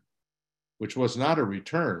return, which was not a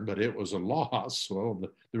return, but it was a loss. Well,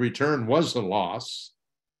 the return was a loss,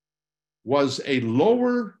 was a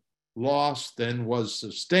lower loss than was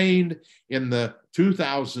sustained in the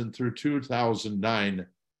 2000 through 2009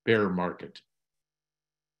 bear market.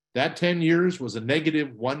 That 10 years was a negative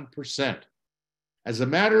 1%. As a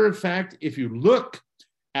matter of fact, if you look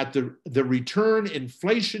at the return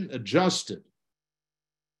inflation adjusted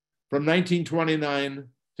from 1929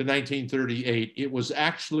 to to 1938, it was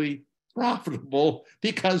actually profitable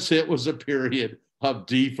because it was a period of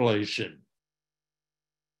deflation.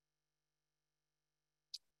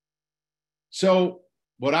 So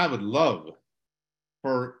what I would love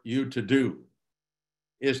for you to do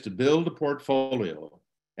is to build a portfolio.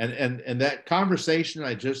 And that conversation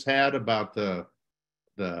I just had about the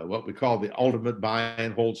what we call the ultimate buy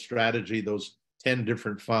and hold strategy, those 10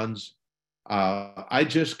 different funds, I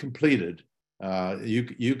just completed.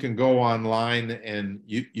 You can go online and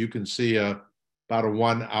you can see about a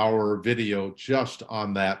 1-hour video just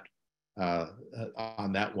on that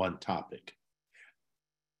one topic.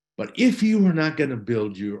 But if you are not going to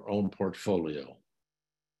build your own portfolio,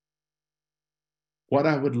 what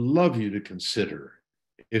I would love you to consider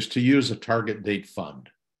is to use a target date fund.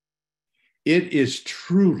 It is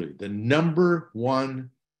truly the #1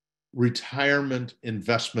 retirement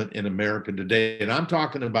investment in America today. And I'm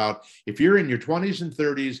talking about if you're in your 20s and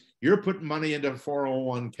 30s, you're putting money into a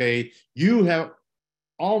 401k, you have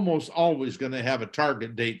almost always going to have a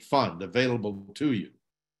target date fund available to you.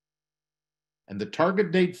 And the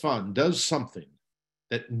target date fund does something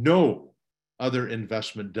that no other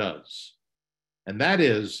investment does. And that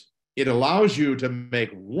is, it allows you to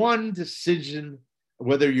make one decision,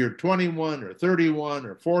 whether you're 21 or 31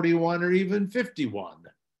 or 41 or even 51.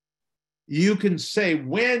 You can say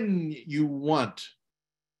when you want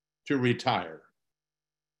to retire,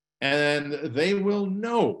 and they will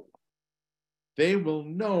know. They will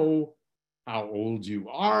know how old you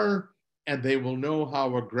are, and they will know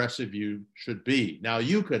how aggressive you should be. Now,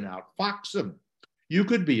 you can outfox them. You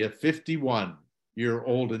could be a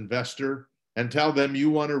 51-year-old investor and tell them you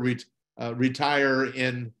want to retire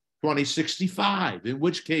in 2065, in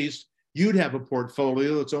which case you'd have a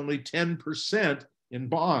portfolio that's only 10% in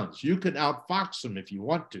bonds. You can outfox them if you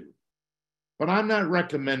want to. But I'm not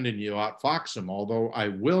recommending you outfox them, although I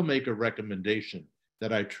will make a recommendation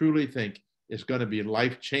that I truly think is going to be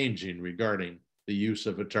life-changing regarding the use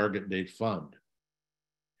of a target date fund.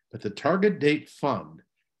 But the target date fund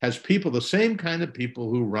has people, the same kind of people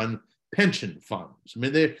who run pension funds. I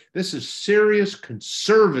mean, this is serious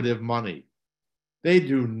conservative money. They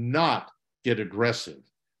do not get aggressive.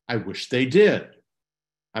 I wish they did.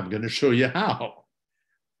 I'm going to show you how.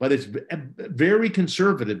 But it's very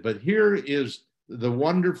conservative. But here is the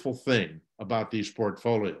wonderful thing about these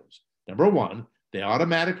portfolios. Number one, they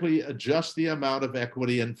automatically adjust the amount of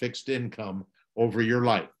equity and fixed income over your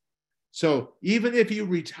life. So even if you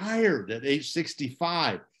retired at age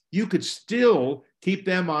 65, you could still keep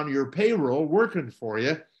them on your payroll working for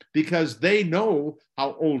you because they know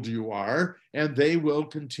how old you are and they will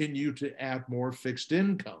continue to add more fixed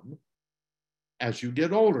income as you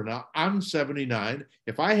get older. Now, I'm 79.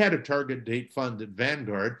 If I had a target date fund at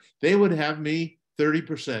Vanguard, they would have me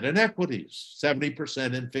 30% in equities,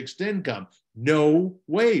 70% in fixed income. No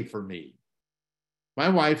way for me. My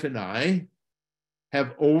wife and I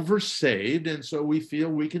have oversaved, and so we feel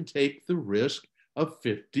we can take the risk of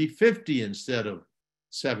 50-50 instead of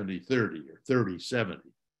 70-30 or 30-70.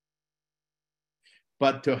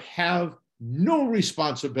 But to have no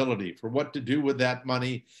responsibility for what to do with that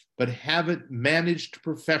money, but have it managed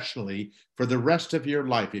professionally for the rest of your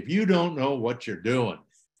life. If you don't know what you're doing,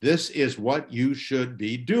 this is what you should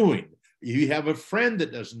be doing. You have a friend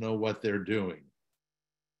that doesn't know what they're doing.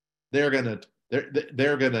 They're gonna,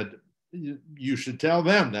 you should tell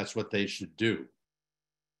them that's what they should do.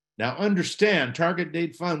 Now understand, target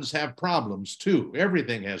date funds have problems too.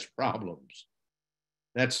 Everything has problems.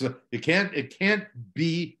 It can't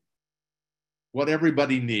be what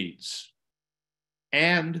everybody needs.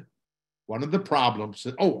 And one of the problems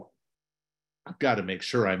that, I've got to make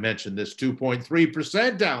sure I mention this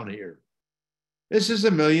 2.3% down here. This is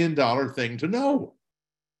 $1 million thing to know.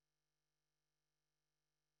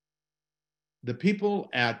 The people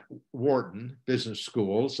at Wharton Business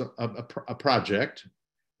Schools, a project,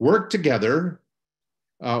 worked together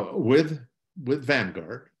with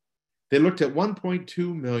Vanguard. They looked at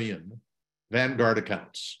 1.2 million Vanguard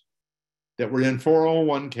accounts that were in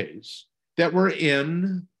 401ks, that were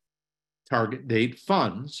in target date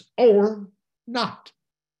funds or not.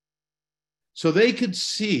 So they could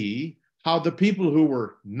see how the people who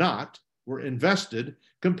were not were invested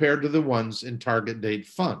compared to the ones in target date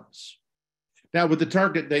funds. Now, with the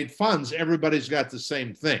target date funds, everybody's got the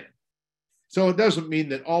same thing. So it doesn't mean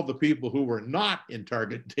that all the people who were not in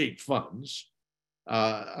target date funds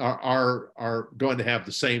are going to have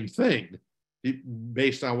the same thing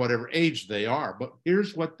based on whatever age they are. But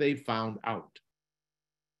here's what they found out.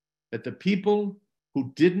 That the people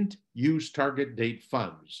who didn't use target date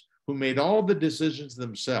funds, who made all the decisions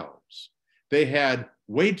themselves, They had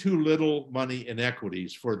way too little money in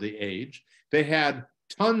equities for the age. They had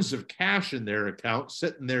tons of cash in their account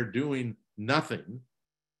sitting there doing nothing.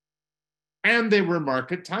 And they were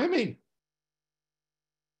market timing.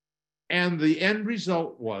 And the end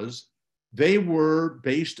result was they were,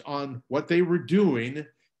 based on what they were doing,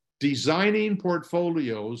 designing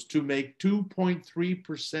portfolios to make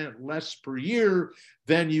 2.3% less per year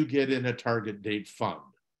than you get in a target date fund.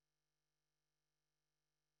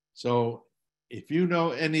 So if you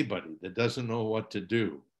know anybody that doesn't know what to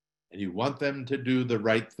do and you want them to do the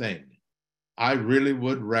right thing, I really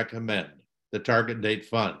would recommend the target date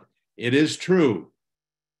fund. It is true.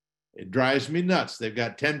 It drives me nuts. They've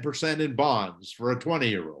got 10% in bonds for a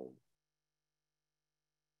 20-year-old.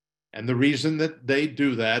 And the reason that they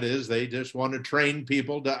do that is they just want to train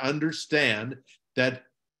people to understand that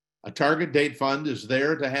a target date fund is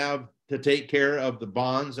there to take care of the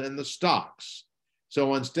bonds and the stocks.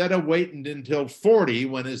 So instead of waiting until 40,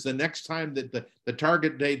 when is the next time that the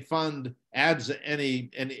target date fund adds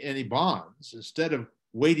any bonds, instead of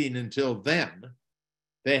waiting until then,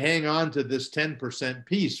 they hang on to this 10%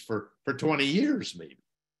 piece for 20 years maybe.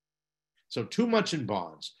 So too much in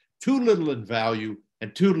bonds, too little in value,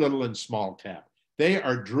 and too little in small cap. They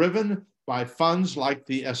are driven by funds like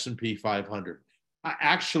the S&P 500.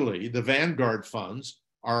 Actually, the Vanguard funds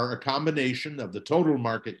are a combination of the total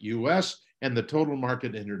market US and the total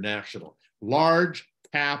market international. Large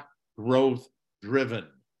cap growth driven.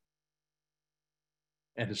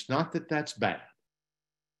 And it's not that that's bad.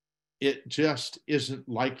 It just isn't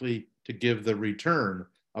likely to give the return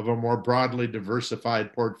of a more broadly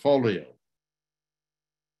diversified portfolio.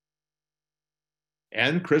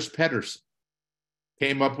 And Chris Pedersen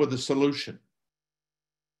came up with a solution.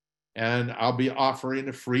 And I'll be offering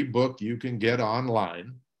a free book you can get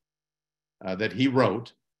online that he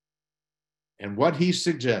wrote. And what he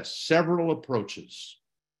suggests, several approaches.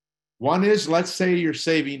 One is, let's say you're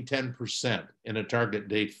saving 10% in a target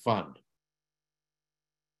date fund.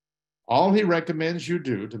 All he recommends you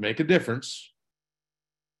do to make a difference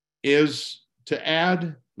is to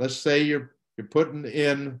add, let's say you're putting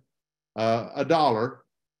in $1,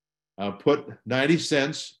 put 90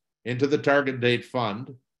 cents into the target date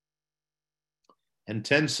fund and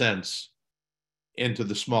 10 cents into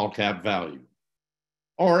the small cap value,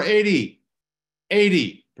 or 80%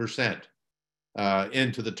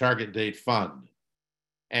 into the target date fund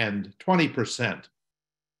and 20%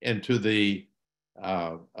 into the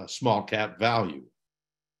small cap value,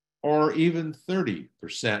 or even 30%.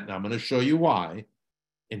 And I'm going to show you why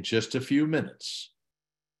in just a few minutes.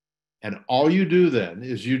 And all you do then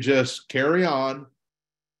is you just carry on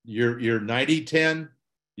your 90-10.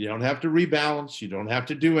 You don't have to rebalance. You don't have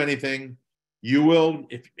to do anything. You will,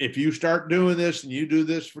 if you start doing this and you do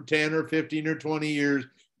this for 10 or 15 or 20 years,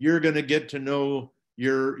 you're going to get to know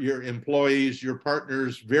your employees, your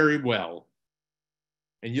partners very well.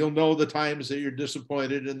 And you'll know the times that you're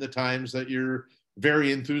disappointed and the times that you're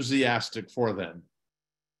very enthusiastic for them.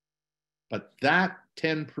 But that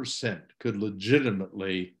 10% could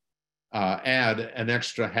legitimately add an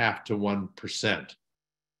extra 0.5 to 1%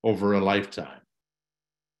 over a lifetime.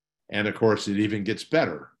 And of course, it even gets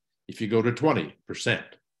better if you go to 20%.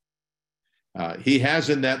 He has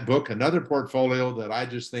in that book another portfolio that I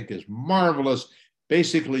just think is marvelous.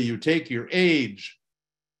 Basically, you take your age,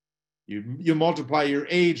 you multiply your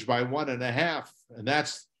age by 1.5, and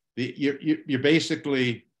that's you're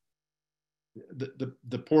basically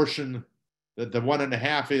the portion that the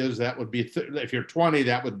 1.5 is. That would be if you're 20,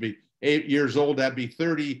 that would be 8 years old. That'd be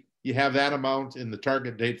 30. You have that amount in the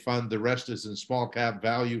target date fund. The rest is in small cap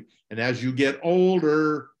value. And as you get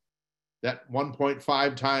older, that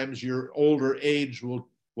 1.5 times your older age will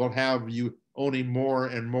have you owning more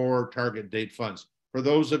and more target date funds. For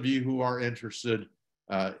those of you who are interested,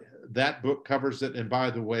 that book covers it. And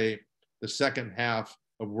by the way, the second half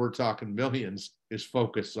of We're Talking Millions is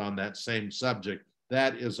focused on that same subject.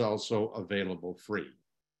 That is also available free.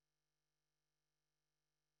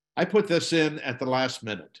 I put this in at the last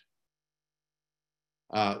minute.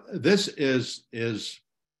 This is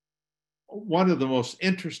one of the most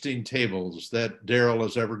interesting tables that Daryl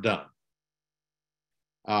has ever done.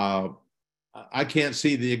 I can't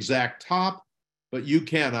see the exact top, but you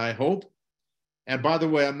can, I hope. And by the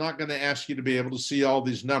way, I'm not going to ask you to be able to see all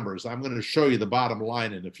these numbers. I'm going to show you the bottom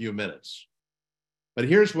line in a few minutes. But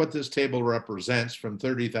here's what this table represents from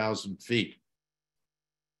 30,000 feet.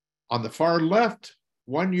 On the far left,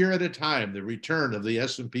 1 year at a time, the return of the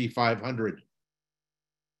S&P 500.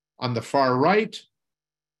 On the far right,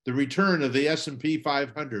 the return of the S&P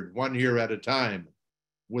 500 1 year at a time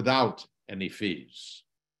without any fees.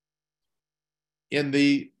 In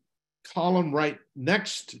the column right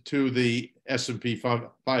next to the S&P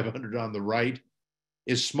 500 on the right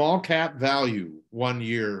is small cap value 1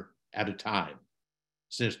 year at a time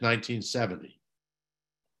since 1970.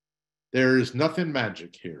 There is nothing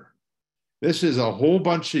magic here. This is a whole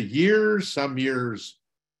bunch of years. Some years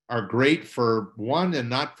are great for one and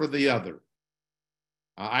not for the other.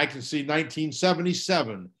 I can see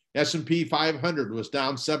 1977, S&P 500 was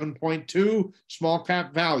down 7.2, small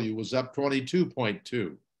cap value was up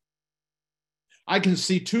 22.2. I can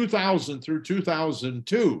see 2000 through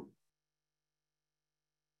 2002,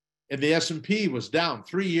 and the S&P was down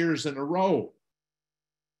 3 years in a row.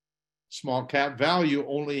 Small cap value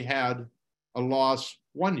only had a loss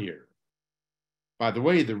 1 year. By the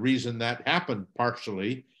way, the reason that happened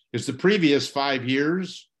partially is the previous 5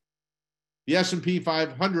 years, the S&P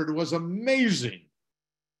 500 was amazing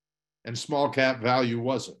and small cap value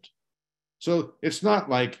wasn't. So it's not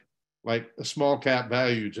like a small cap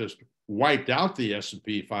value just wiped out the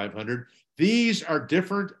S&P 500. These are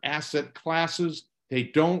different asset classes. They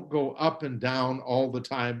don't go up and down all the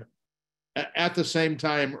time at the same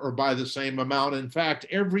time or by the same amount. In fact,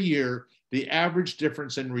 every year, the average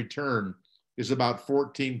difference in return is about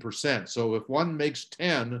 14%. So if one makes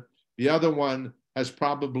 10, the other one has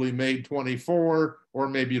probably made 24 or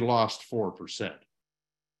maybe lost 4%.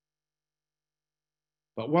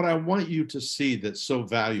 But what I want you to see that's so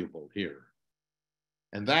valuable here,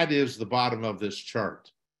 and that is the bottom of this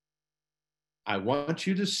chart. I want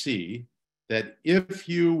you to see that if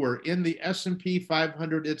you were in the S&P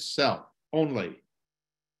 500 itself only,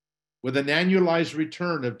 with an annualized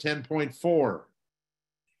return of 10.4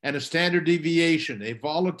 and a standard deviation, a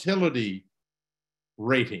volatility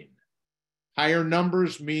rating, higher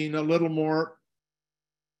numbers mean a little more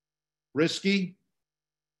risky.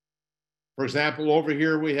 For example, over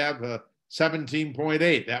here we have a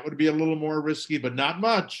 17.8. That would be a little more risky, but not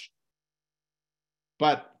much.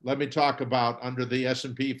 But let me talk about under the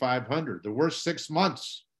S&P 500. The worst 6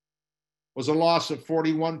 months was a loss of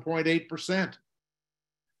 41.8%.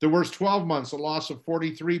 The worst 12 months, a loss of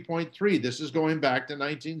 43.3. This is going back to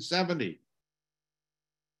 1970.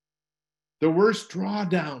 The worst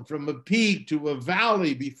drawdown from a peak to a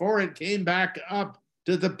valley before it came back up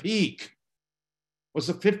to the peak was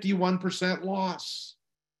a 51% loss.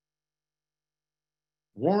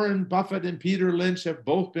 Warren Buffett and Peter Lynch have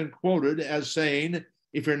both been quoted as saying,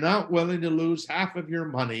 if you're not willing to lose half of your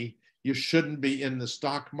money, you shouldn't be in the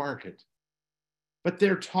stock market. But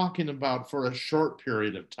they're talking about for a short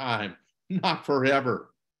period of time, not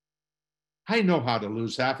forever. I know how to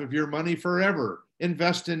lose half of your money forever.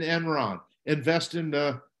 Invest in Enron, invest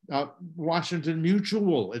in Washington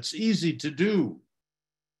Mutual. It's easy to do.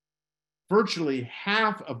 Virtually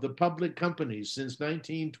half of the public companies since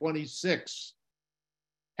 1926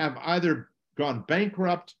 have either gone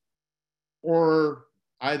bankrupt or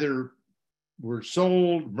either were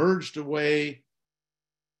sold, merged away,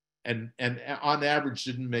 and on average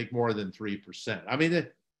didn't make more than 3%. I mean,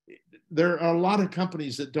 there are a lot of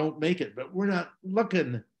companies that don't make it, but we're not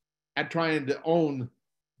looking at trying to own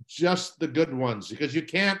just the good ones because you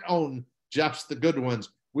can't own just the good ones.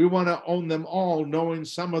 We want to own them all, knowing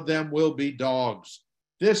some of them will be dogs.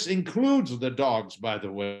 This includes the dogs, by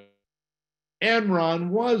the way. Enron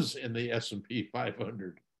was in the S&P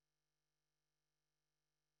 500.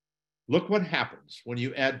 Look what happens when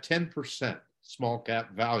you add 10% small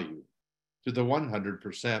cap value to the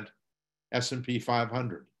 100% S&P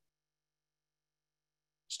 500.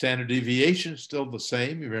 Standard deviation is still the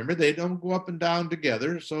same. You remember, they don't go up and down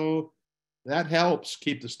together, so that helps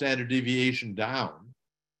keep the standard deviation down.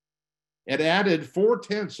 It added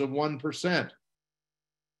 0.4%.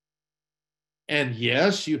 And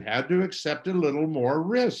yes, you had to accept a little more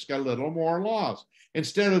risk, a little more loss.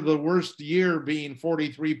 Instead of the worst year being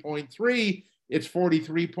 43.3, it's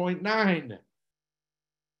 43.9.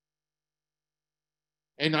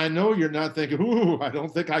 And I know you're not thinking, ooh, I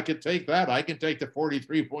don't think I could take that. I can take the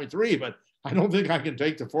 43.3, but I don't think I can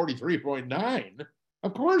take the 43.9.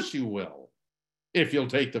 Of course you will, if you'll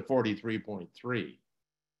take the 43.3.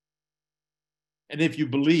 And if you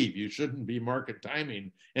believe you shouldn't be market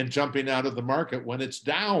timing and jumping out of the market when it's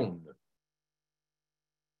down.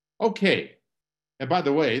 Okay. And by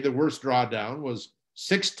the way, the worst drawdown was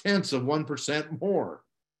 0.6% more.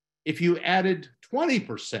 If you added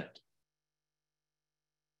 20%,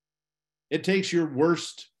 it takes your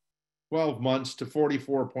worst 12 months to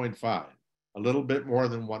 44.5, a little bit more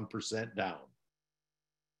than 1% down,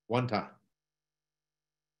 one time.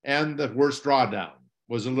 And the worst drawdown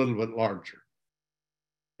was a little bit larger.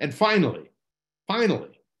 And finally,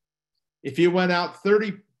 if you went out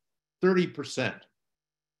 30%,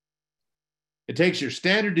 It takes your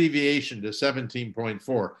standard deviation to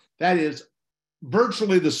 17.4. That is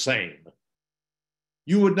virtually the same.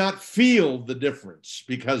 You would not feel the difference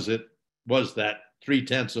because it was that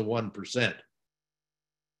 0.3%.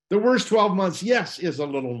 The worst 12 months, yes, is a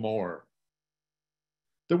little more.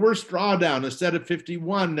 The worst drawdown, instead of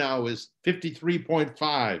 51 now, is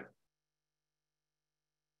 53.5.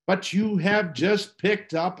 But you have just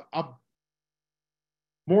picked up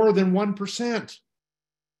more than 1%.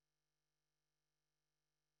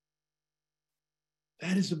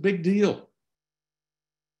 That is a big deal.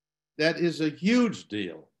 That is a huge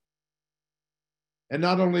deal. And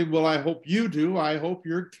not only will I hope you do, I hope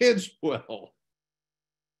your kids will.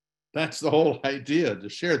 That's the whole idea, to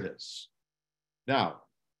share this. Now,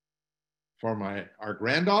 for our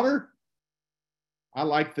granddaughter, I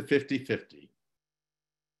like the 50-50.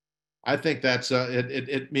 I think that's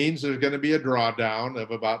it means there's going to be a drawdown of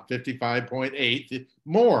about 55.8,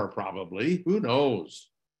 more probably, who knows?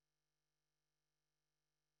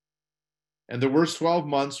 And the worst 12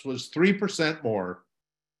 months was 3% more.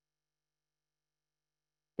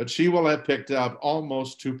 But she will have picked up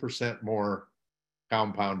almost 2% more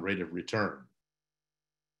compound rate of return.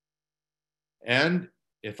 And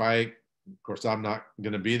of course, I'm not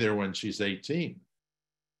going to be there when she's 18,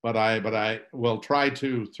 but I will try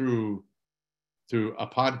to, through a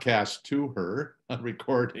podcast to her, a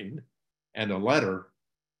recording and a letter,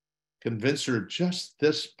 convince her just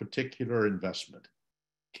this particular investment.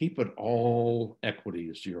 Keep it all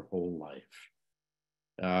equities your whole life.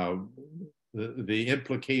 The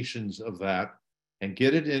implications of that, and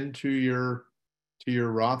get it into your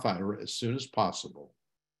Roth IRA as soon as possible.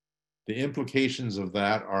 The implications of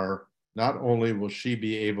that are, not only will she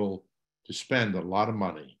be able to spend a lot of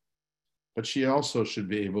money, but she also should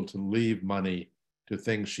be able to leave money to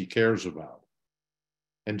things she cares about.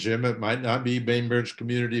 And Jim, it might not be Bainbridge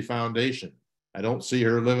Community Foundation. I don't see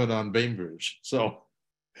her living on Bainbridge. So,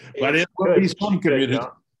 but it will be some community.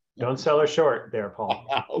 Don't sell her short there, Paul.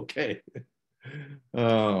 Okay.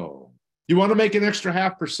 Oh, you want to make an extra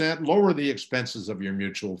 0.5%, lower the expenses of your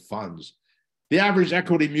mutual funds. The average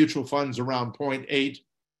equity mutual funds around 0.8.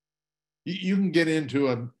 You can get into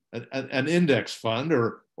an index fund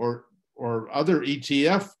or other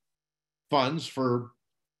ETF funds for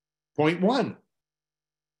 0.1.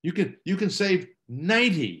 You can save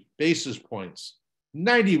 90 basis points,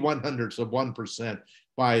 0.91%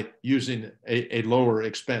 by using a lower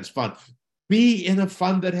expense fund. Be in a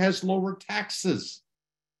fund that has lower taxes.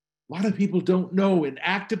 A lot of people don't know, in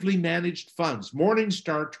actively managed funds,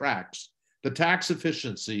 Morningstar tracks the tax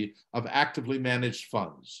efficiency of actively managed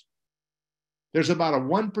funds. There's about a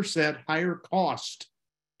 1% higher cost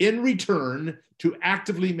in return to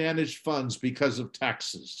actively managed funds because of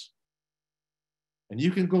taxes. And you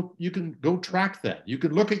can go track that. You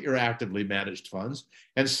can look at your actively managed funds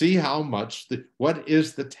and see how much what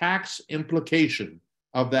is the tax implication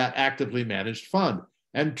of that actively managed fund.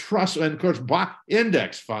 And of course,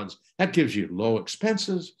 index funds, that gives you low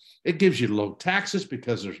expenses, it gives you low taxes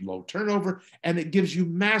because there's low turnover, and it gives you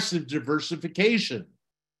massive diversification.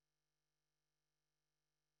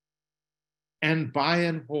 And buy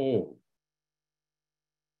and hold.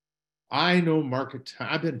 I know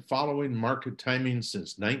I've been following market timing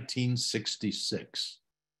since 1966.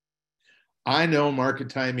 I know market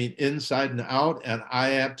timing inside and out, and I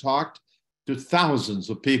have talked to thousands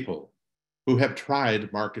of people who have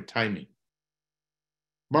tried market timing.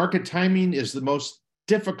 Market timing is the most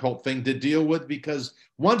difficult thing to deal with, because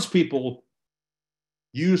once people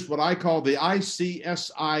use what I call the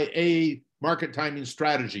ICSIA market timing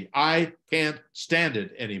strategy, I can't stand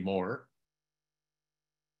it anymore.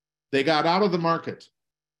 They got out of the market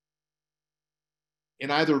in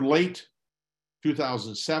either late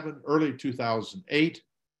 2007, early 2008,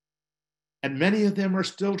 and many of them are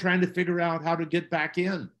still trying to figure out how to get back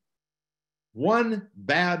in. One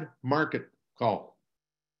bad market call,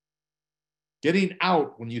 getting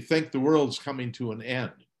out when you think the world's coming to an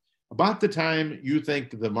end. About the time you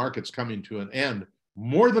think the market's coming to an end,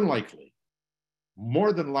 more than likely,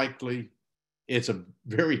 it's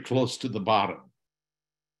very close to the bottom.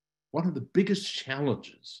 One of the biggest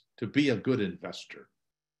challenges to be a good investor,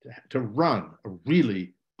 to run a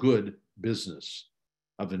really good business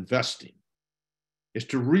of investing, is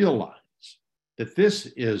to realize that this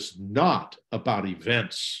is not about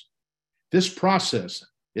events. This process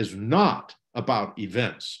is not about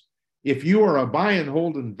events. If you are a buy and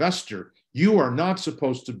hold investor, you are not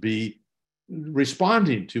supposed to be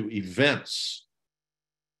responding to events.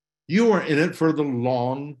 You are in it for the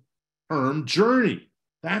long-term journey.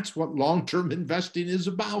 That's what long-term investing is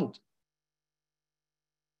about.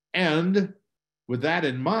 And with that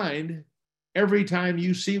in mind, Every time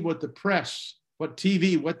you see what the press, what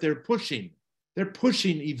TV, what they're pushing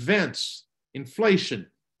events, inflation,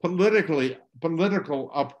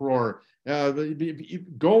 political uproar.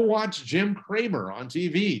 Go watch Jim Cramer on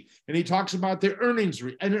TV, and he talks about the earnings.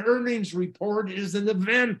 An earnings report is an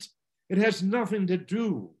event. It has nothing to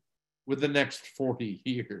do with the next 40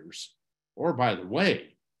 years. Or, by the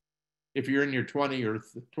way, if you're in your 20s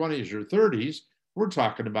or 30s, we're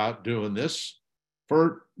talking about doing this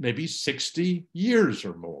for maybe 60 years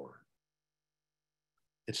or more.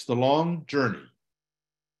 It's the long journey,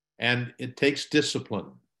 and it takes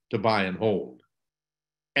discipline to buy and hold.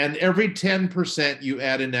 And every 10% you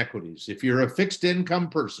add in equities, if you're a fixed income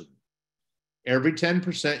person, every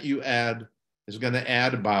 10% you add is going to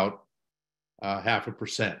add about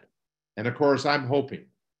 0.5%. And of course, I'm hoping,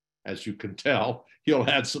 as you can tell, you'll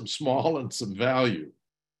add some small and some value.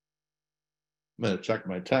 I'm going to check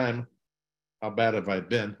my time. How bad have I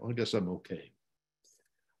been? Well, I guess I'm okay.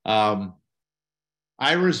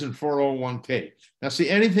 IRAs and 401k. Now, see,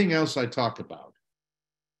 anything else I talk about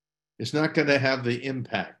is not going to have the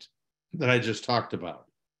impact that I just talked about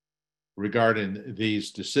regarding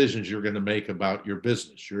these decisions you're going to make about your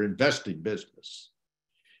business, your investing business.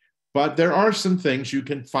 But there are some things you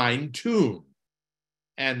can fine tune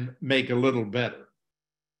and make a little better.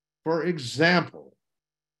 For example,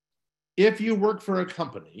 if you work for a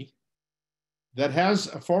company that has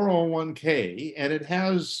a 401k and it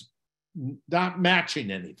has not matching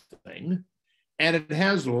anything, and it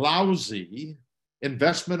has lousy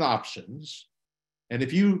investment options, and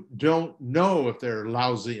if you don't know if they're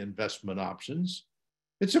lousy investment options,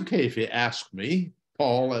 it's okay if you ask me,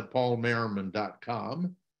 Paul at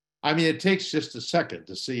paulmerriman.com. I mean, it takes just a second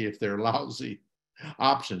to see if they're lousy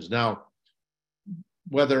options. Now,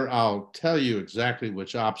 whether I'll tell you exactly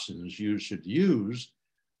which options you should use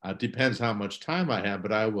depends how much time I have,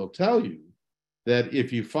 but I will tell you that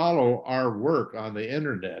if you follow our work on the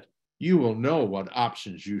internet, you will know what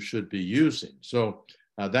options you should be using. So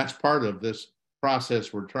that's part of this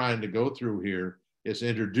process we're trying to go through here, is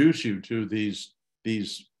introduce you to these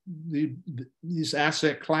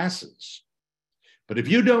asset classes. But if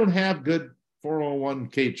you don't have good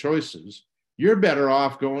 401k choices, you're better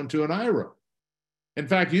off going to an IRA. In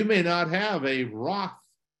fact, you may not have a Roth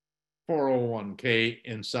 401k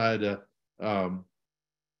inside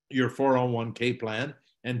your 401k plan.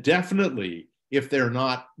 And definitely, if they're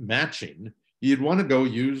not matching, you'd want to go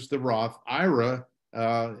use the Roth IRA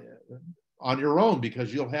on your own,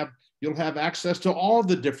 because you'll have access to all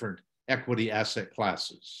the different equity asset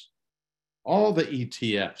classes, all the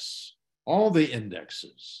ETFs, all the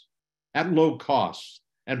indexes at low cost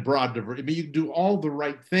and broad diversity. I mean, you can do all the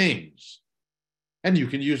right things. And you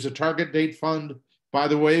can use a target date fund, by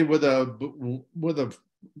the way, with a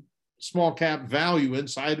small cap value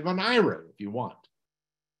inside of an IRA if you want.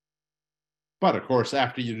 But of course,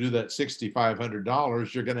 after you do that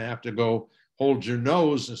 $6,500, you're going to have to go hold your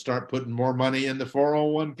nose and start putting more money in the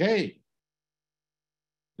 401k.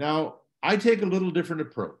 Now, I take a little different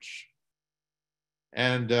approach.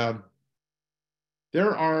 And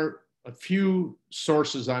there are a few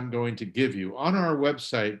sources I'm going to give you. On our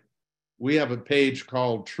website, we have a page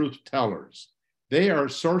called Truth Tellers. They are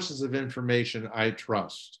sources of information I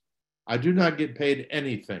trust. I do not get paid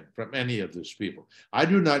anything from any of these people. I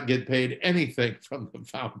do not get paid anything from the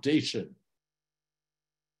foundation.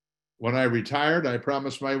 When I retired, I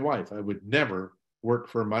promised my wife I would never work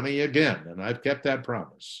for money again, and I've kept that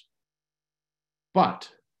promise. But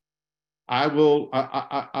I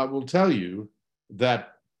will tell you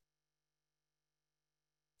that,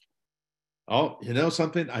 oh, you know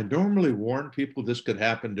something? I normally warn people this could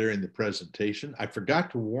happen during the presentation. I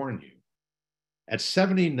forgot to warn you. At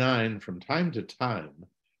 79, from time to time,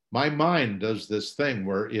 my mind does this thing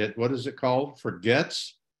where it, what is it called?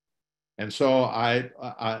 Forgets. And so I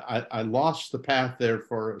lost the path there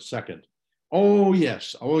for a second. Oh,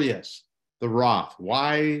 yes. The Roth.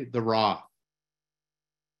 Why the Roth?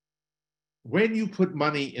 When you put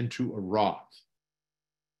money into a Roth,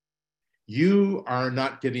 you are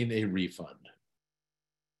not getting a refund.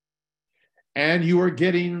 And you are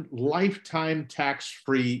getting lifetime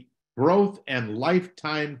tax-free growth and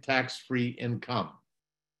lifetime tax-free income.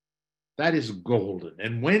 That is golden.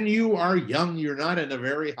 And when you are young, you're not in a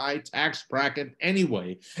very high tax bracket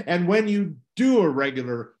anyway. And when you do a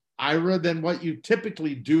regular IRA, then what you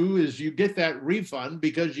typically do is you get that refund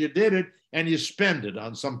because you did it and you spend it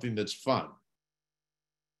on something that's fun.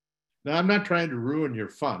 Now, I'm not trying to ruin your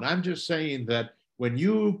fun. I'm just saying that when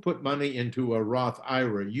you put money into a Roth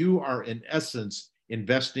IRA, you are in essence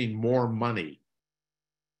investing more money.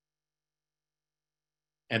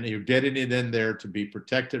 and you're getting it in there to be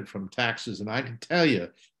protected from taxes. And I can tell you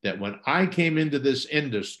that when I came into this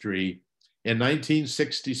industry in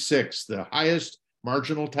 1966, the highest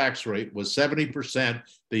marginal tax rate was 70%.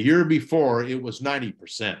 The year before, it was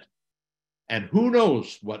 90%. And who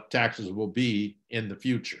knows what taxes will be in the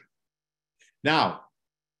future. Now,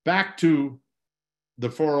 back to the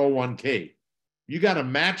 401k. You got a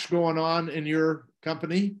match going on in your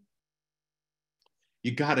company?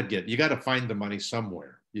 You got to find the money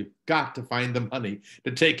somewhere. You've got to find the money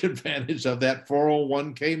to take advantage of that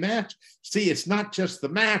 401k match. See, it's not just the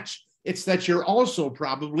match, it's that you're also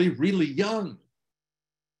probably really young.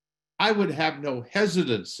 I would have no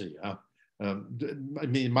hesitancy. I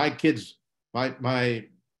mean, my kids, my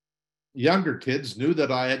younger kids knew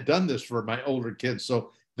that I had done this for my older kids,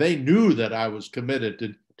 so they knew that I was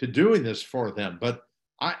committed to doing this for them. But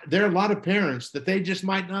there are a lot of parents that they just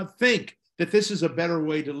might not think that this is a better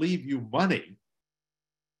way to leave you money.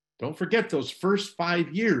 Don't forget those first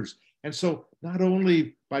 5 years. And so not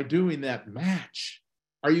only by doing that match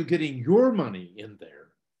are you getting your money in there,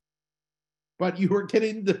 but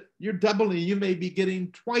you're doubling, you may be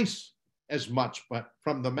getting twice as much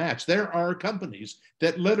from the match. There are companies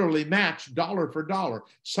that literally match dollar for dollar.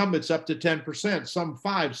 Some it's up to 10%, some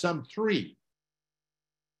 5%, some 3%.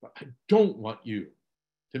 But I don't want you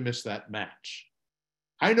to miss that match.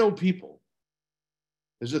 I know people,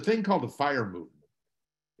 there's a thing called the FIRE movement.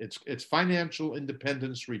 It's financial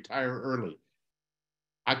independence, retire early.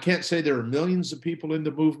 I can't say there are millions of people in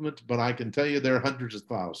the movement, but I can tell you there are hundreds of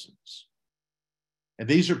thousands. And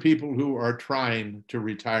these are people who are trying to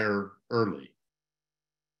retire early.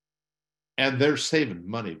 And they're saving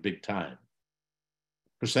money big time,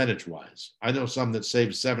 percentage-wise. I know some that save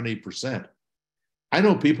 70%. I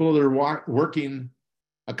know people that are working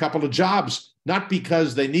a couple of jobs, not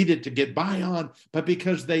because they need it to get by on, but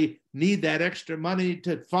because they need that extra money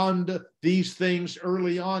to fund these things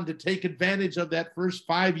early on to take advantage of that first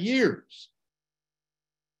 5 years.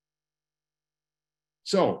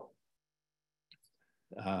 So,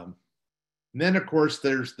 then of course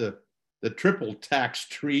there's the triple tax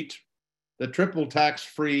treat, the triple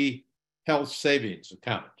tax-free health savings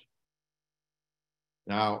account.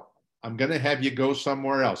 Now, I'm going to have you go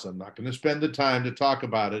somewhere else. I'm not going to spend the time to talk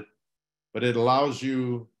about it, but it allows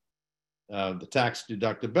you the tax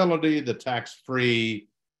deductibility, the tax-free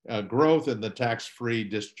growth, and the tax-free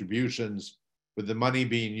distributions, with the money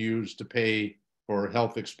being used to pay for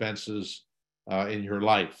health expenses in your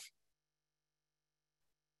life.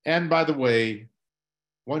 And by the way,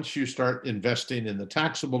 once you start investing in the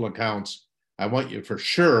taxable accounts, I want you for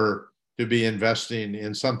sure to be investing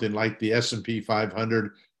in something like the S&P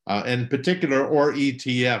 500 in particular, or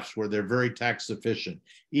ETFs, where they're very tax efficient.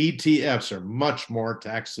 ETFs are much more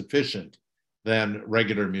tax efficient than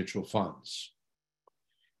regular mutual funds.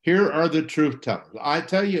 Here are the truth tellers. I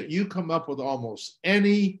tell you, you come up with almost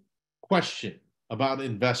any question about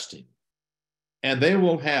investing, and they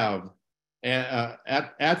will have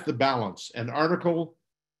at the balance an article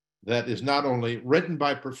that is not only written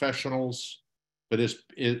by professionals, but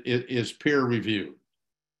is peer reviewed.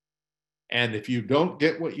 And if you don't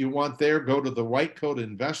get what you want there, go to the White Coat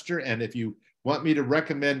Investor. And if you want me to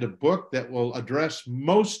recommend a book that will address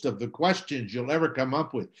most of the questions you'll ever come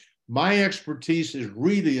up with, my expertise is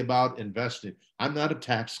really about investing. I'm not a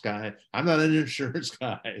tax guy. I'm not an insurance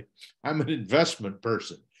guy. I'm an investment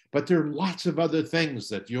person. But there are lots of other things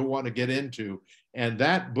that you'll want to get into. And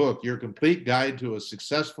that book, Your Complete Guide to a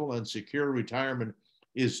Successful and Secure Retirement,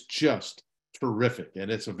 is just terrific. And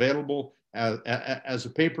it's available as a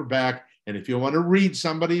paperback. And if you want to read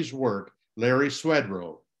somebody's work, Larry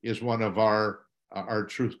Swedroe is one of our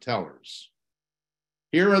truth tellers.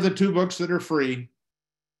 Here are the 2 books that are free.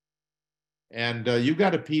 And you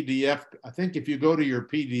got a PDF. I think if you go to your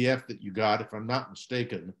PDF that you got, if I'm not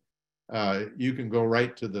mistaken, you can go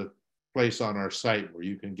right to the place on our site where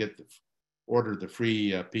you can order the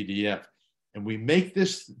free PDF. And we make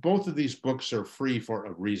this, both of these books are free for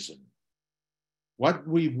a reason. What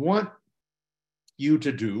we want you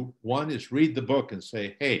to do, one, is read the book and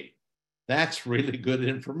say, hey, that's really good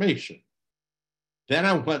information. Then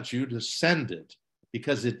I want you to send it,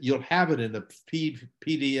 because you'll have it in a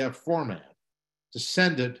PDF format, to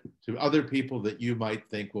send it to other people that you might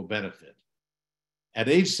think will benefit. At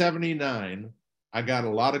age 79, I got a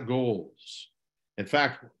lot of goals. In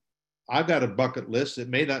fact, I've got a bucket list. It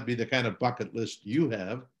may not be the kind of bucket list you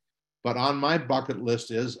have, but on my bucket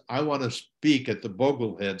list is I want to speak at the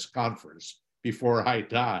Bogleheads conference before I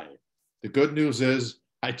die. The good news is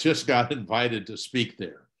I just got invited to speak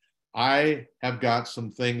there. I have got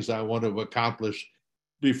some things I want to accomplish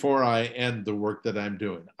before I end the work that I'm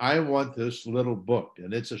doing. I want this little book,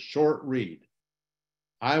 and it's a short read.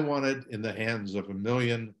 I want it in the hands of 1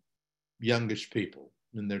 million youngish people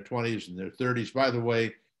in their 20s and their 30s. By the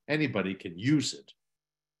way, anybody can use it.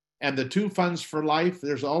 And the 2 funds for life,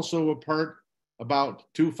 there's also a part about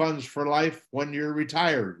 2 funds for life when you're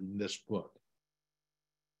retired in this book.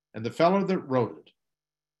 And the fellow that wrote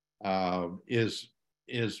it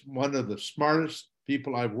is one of the smartest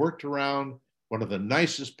people I've worked around, one of the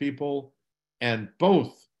nicest people, and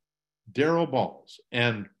both Darrell Balls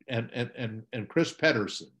and Chris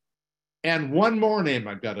Pedersen, and one more name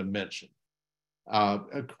I've got to mention,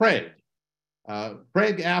 Craig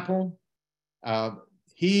Apple.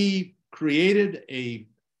 He created a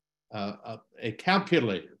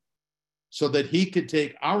calculator so that he could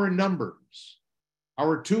take our numbers,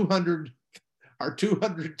 our 200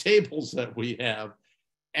 tables that we have,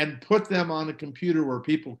 and put them on a computer where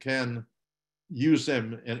people can use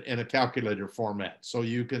them in a calculator format. So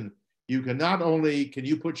you can not only can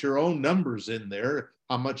you put your own numbers in there,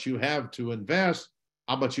 how much you have to invest,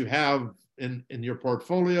 how much you have in your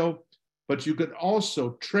portfolio, but you could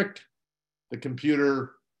also trick the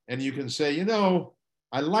computer, and you can say, you know,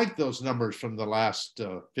 I like those numbers from the last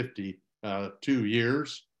 52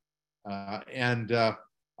 years, and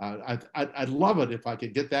I'd love it if I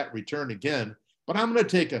could get that return again, but I'm going to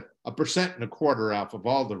take a 1.25% off of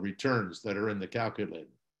all the returns that are in the calculator,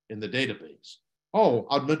 in the database. Oh,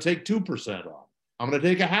 I'm going to take 2% off. I'm going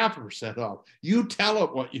to take 0.5% off. You tell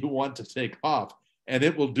it what you want to take off, and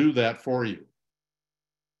it will do that for you.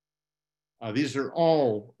 These are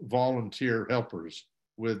all volunteer helpers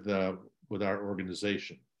with our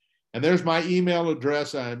organization. And there's my email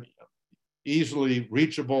address. I'm easily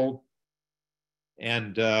reachable.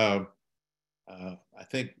 And I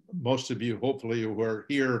think most of you, hopefully, who are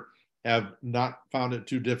here have not found it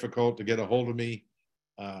too difficult to get a hold of me.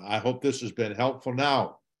 I hope this has been helpful.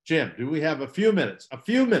 Now, Jim, do we have a few minutes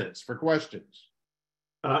for questions?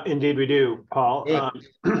 Indeed, we do, Paul. Paul,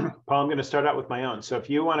 I'm going to start out with my own. So if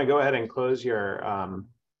you want to go ahead and close your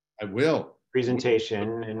I will.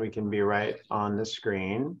 Presentation, and we can be right on the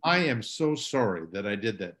screen. I am so sorry that I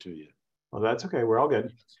did that to you. Well, that's okay. We're all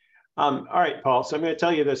good. All right, Paul. So I'm going to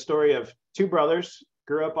tell you the story of 2 brothers,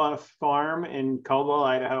 grew up on a farm in Caldwell,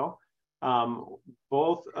 Idaho,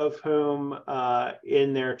 both of whom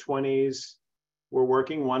in their 20s were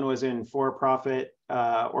working. One was in for-profit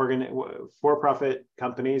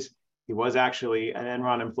companies. He was actually an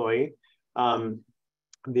Enron employee.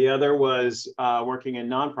 The other was working in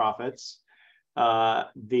nonprofits.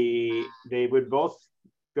 They would both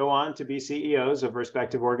go on to be CEOs of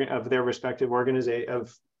their respective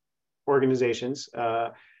organizations,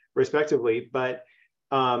 respectively. But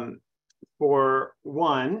for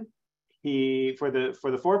one, for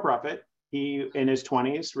the for-profit, he in his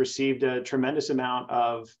 20s received a tremendous amount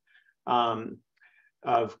of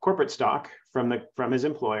corporate stock from his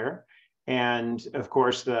employer, and of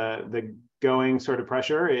course the going sort of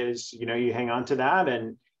pressure is, you know, you hang on to that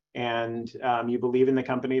and you believe in the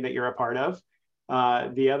company that you're a part of.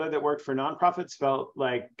 The other that worked for nonprofits felt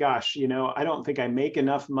like, gosh, you know, I don't think I make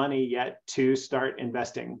enough money yet to start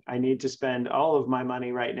investing. I need to spend all of my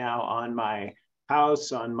money right now on my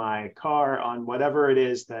house, on my car, on whatever it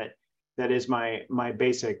is that is my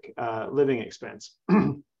basic living expense.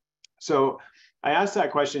 So I asked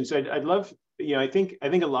that question. So I'd love, you know, I think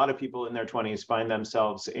a lot of people in their 20s find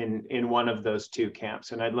themselves in one of those 2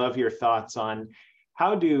 camps. And I'd love your thoughts on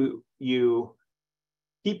how do you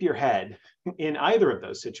keep your head in either of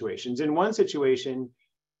those situations. In one situation,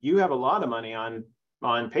 you have a lot of money on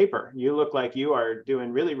paper. You look like you are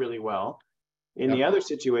doing really, really well. In the other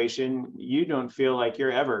situation, you don't feel like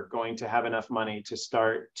you're ever going to have enough money to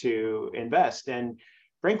start to invest. And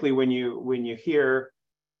frankly, when you hear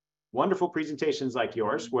wonderful presentations like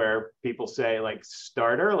yours, where people say, like,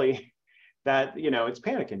 start early, that, you know, it's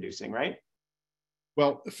panic inducing, right?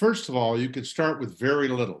 Well, first of all, you could start with very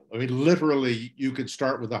little. I mean, literally, you could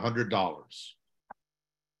start with $100.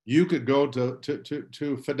 You could go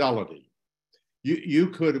to Fidelity. You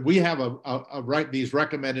could. We have these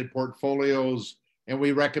recommended portfolios, and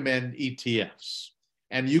we recommend ETFs.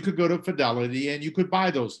 And you could go to Fidelity, and you could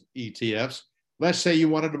buy those ETFs. Let's say you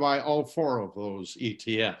wanted to buy all 4 of those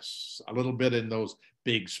ETFs, a little bit in those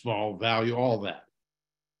big, small value, all that.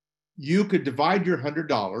 You could divide your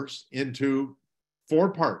 $100 into 4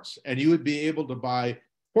 parts, and you would be able to buy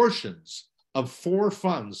portions of 4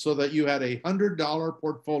 funds so that you had a $100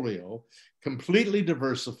 portfolio, completely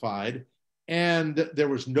diversified, and there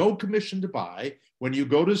was no commission to buy. When you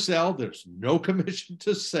go to sell, there's no commission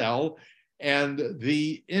to sell, and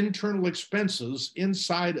the internal expenses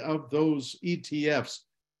inside of those ETFs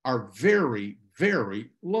are very, very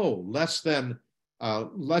low, less than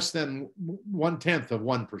 1/10 of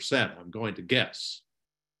 1%, I'm going to guess.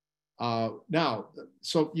 Now,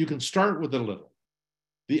 so you can start with a little.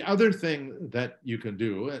 The other thing that you can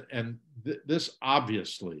do, and this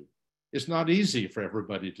obviously is not easy for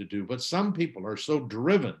everybody to do, but some people are so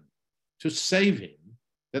driven to saving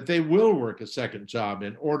that they will work a second job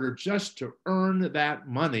in order just to earn that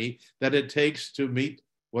money that it takes to meet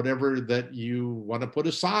whatever that you want to put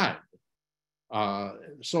aside.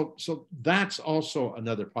 So that's also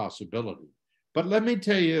another possibility. But let me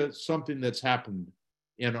tell you something that's happened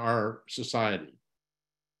in our society.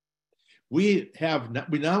 We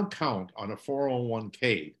now count on a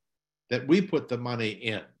 401k that we put the money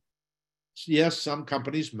in. Yes, some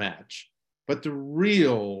companies match, but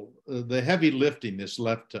the heavy lifting is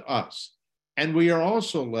left to us. And we are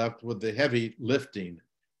also left with the heavy lifting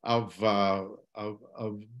of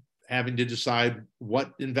having to decide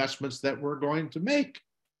what investments that we're going to make.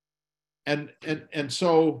 And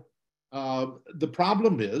so the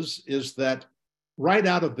problem is that right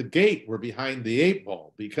out of the gate, we're behind the 8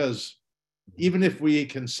 ball, because even if we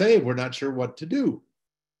can save, we're not sure what to do.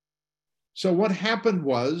 So what happened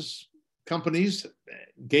was companies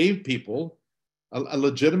gave people a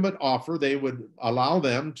legitimate offer. They would allow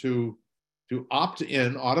them to opt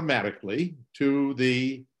in automatically to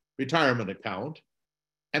the retirement account.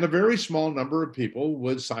 And a very small number of people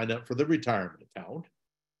would sign up for the retirement account.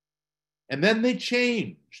 And then they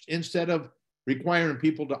changed. Instead of requiring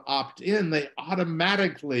people to opt in, they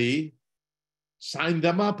automatically signed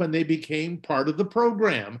them up and they became part of the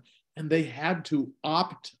program, and they had to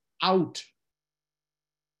opt out.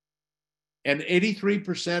 And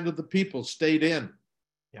 83% of the people stayed in.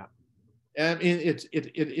 Yeah. And it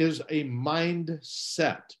is a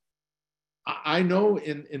mindset. I know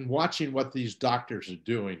in watching what these doctors are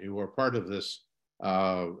doing, who are part of this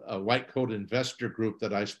white coat investor group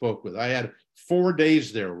that I spoke with. I had 4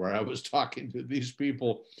 days there where I was talking to these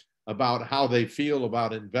people about how they feel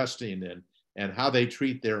about investing and how they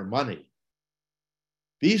treat their money.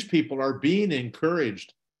 These people are being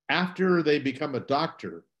encouraged after they become a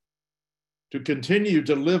doctor to continue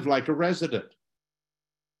to live like a resident.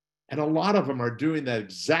 And a lot of them are doing that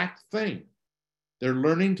exact thing. They're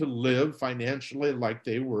learning to live financially like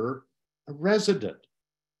they were a resident.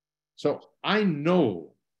 So I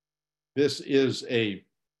know this is a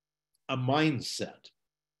mindset.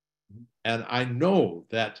 And I know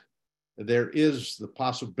that there is the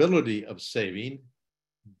possibility of saving,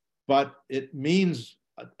 but it means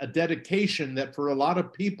a dedication that for a lot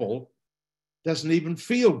of people doesn't even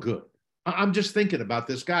feel good. I'm just thinking about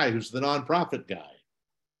this guy who's the nonprofit guy.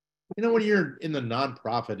 You know, when you're in the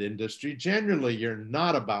nonprofit industry, generally you're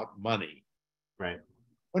not about money. Right.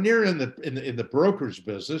 When you're in the broker's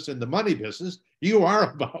business, in the money business, you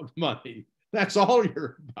are about money. That's all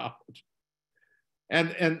you're about.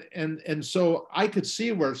 And so I could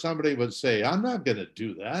see where somebody would say, I'm not going to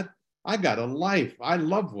do that. I got a life. I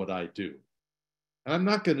love what I do. And I'm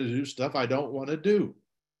not going to do stuff I don't want to do.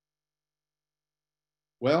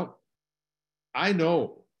 Well, I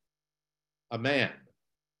know a man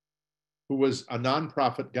who was a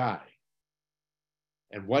nonprofit guy.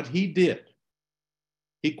 And what he did,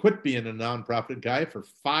 he quit being a nonprofit guy for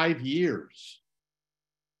 5 years.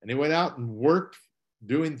 And he went out and worked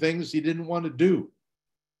doing things he didn't want to do.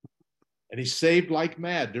 And he saved like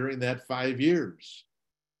mad during that 5 years.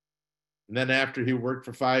 And then after he worked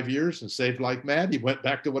for 5 years and saved like mad, he went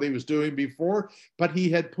back to what he was doing before, but he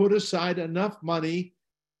had put aside enough money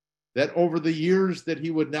that over the years that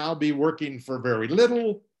he would now be working for very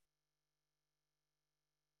little,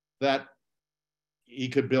 that he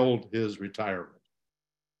could build his retirement.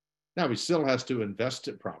 Now, he still has to invest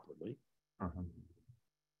it properly. Uh-huh.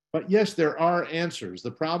 But yes, there are answers.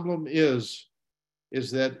 The problem is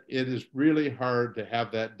that it is really hard to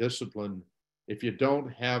have that discipline if you don't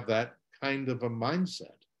have that kind of a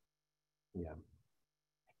mindset. Yeah.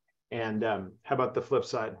 And how about the flip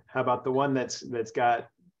side? How about the one that's got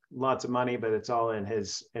lots of money, but it's all in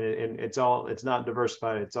his, and it's not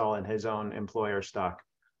diversified, it's all in his own employer stock?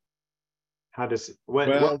 How does, what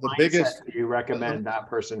mindset do you recommend that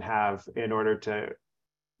person have in order to,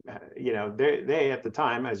 you know, they at the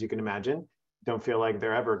time, as you can imagine, don't feel like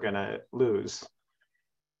they're ever going to lose?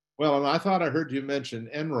 Well, and I thought I heard you mention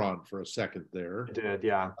Enron for a second there. I did,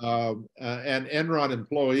 yeah. And Enron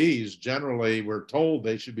employees generally were told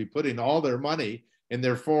they should be putting all their money in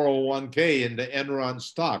their 401k into Enron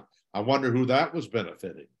stock. I wonder who that was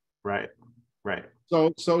benefiting. Right, right.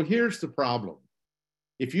 So here's the problem.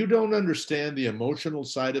 If you don't understand the emotional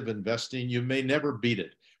side of investing, you may never beat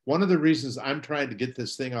it. One of the reasons I'm trying to get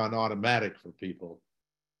this thing on automatic for people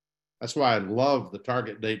That's why I love the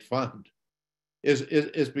target date fund,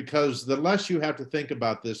 is because the less you have to think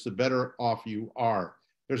about this, the better off you are.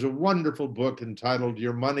 There's a wonderful book entitled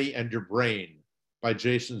Your Money and Your Brain by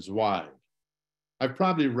Jason Zweig. I've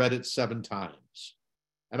probably read it 7 times.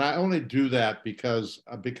 And I only do that because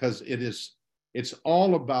it's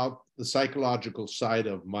all about the psychological side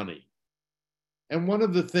of money. And one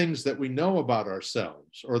of the things that we know about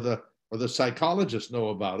ourselves, or the psychologists know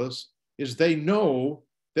about us, is they know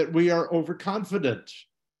that we are overconfident.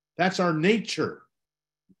 That's our nature.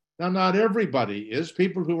 Now, not everybody is.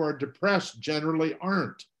 People who are depressed generally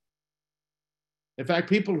aren't. In fact,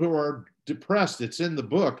 people who are depressed, it's in the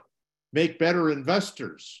book, make better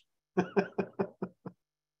investors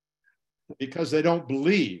because they don't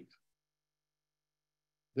believe.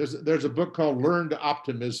 There's a book called Learned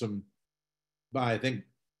Optimism by, I think,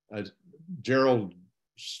 Gerald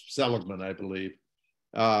Seligman, I believe.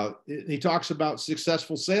 He talks about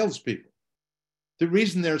successful salespeople. The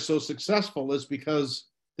reason they're so successful is because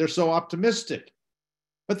they're so optimistic,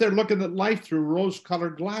 but they're looking at life through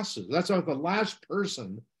rose-colored glasses. That's like the last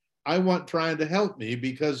person I want trying to help me,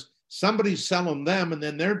 because somebody's selling them and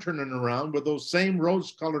then they're turning around with those same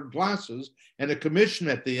rose-colored glasses and a commission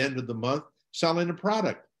at the end of the month selling a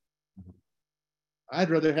product. I'd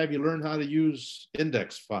rather have you learn how to use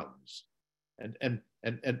index funds and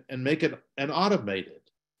make it and automate it.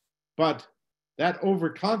 But that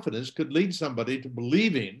overconfidence could lead somebody to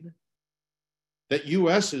believing that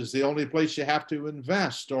US is the only place you have to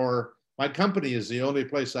invest, or my company is the only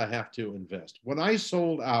place I have to invest. When I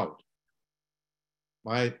sold out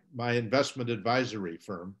my investment advisory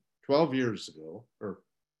firm 12 years ago, or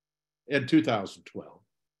in 2012,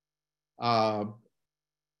 I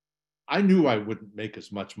knew I wouldn't make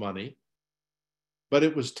as much money, but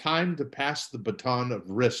it was time to pass the baton of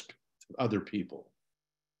risk to other people.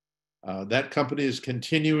 That company is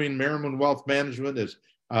continuing. Merriman Wealth Management is,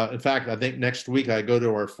 in fact, I think next week I go to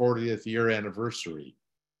our 40th year anniversary,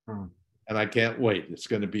 and I can't wait. It's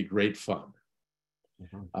going to be great fun.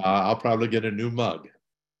 I'll probably get a new mug,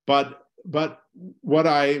 but what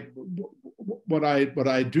I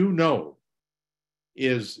do know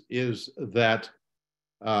is that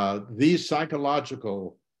these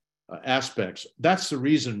psychological aspects, that's the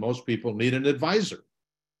reason most people need an advisor.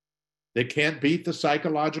 They can't beat the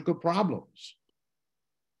psychological problems.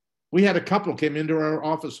 We had a couple came into our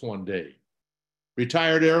office one day,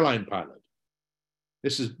 retired airline pilot.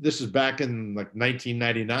 This is back in like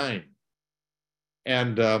 1999,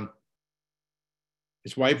 and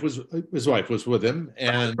his wife was with him,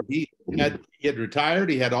 and he had retired.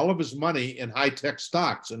 He had all of his money in high-tech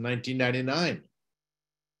stocks in 1999,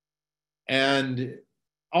 and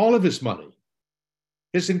all of his money,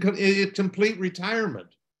 his complete retirement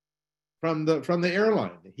from the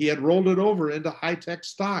airline, he had rolled it over into high-tech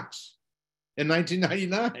stocks in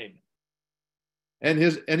 1999, and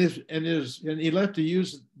he left to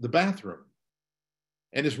use the bathroom,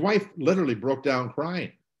 and his wife literally broke down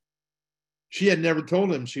crying. She had never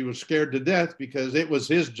told him she was scared to death, because it was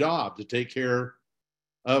his job to take care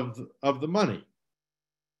of the money.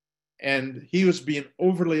 And he was being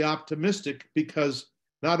overly optimistic, because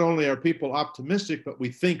not only are people optimistic, but we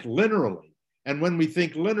think linearly. And when we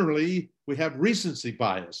think linearly, we have recency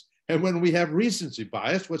bias. And when we have recency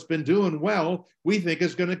bias, what's been doing well, we think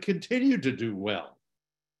is going to continue to do well.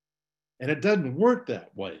 And it doesn't work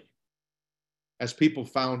that way. As people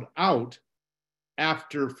found out,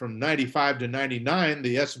 after from 95 to 99,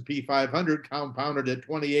 the S&P 500 compounded at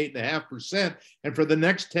 28.5%. And for the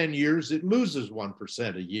next 10 years, it loses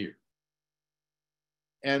 1% a year.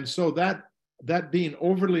 And so that being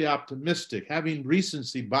overly optimistic, having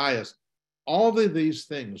recency bias, all of these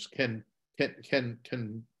things can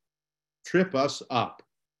trip us up.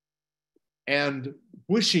 And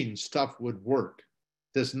wishing stuff would work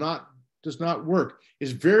does not work.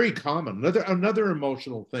 Is very common. Another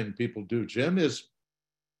emotional thing people do, Jim, is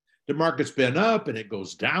the market's been up and it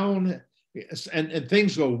goes down, and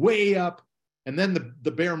things go way up, and then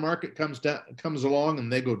the bear market comes along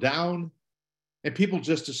and they go down, and people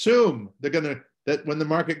just assume that when the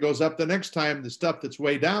market goes up the next time, the stuff that's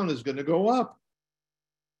way down is going to go up.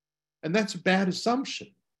 And that's a bad assumption.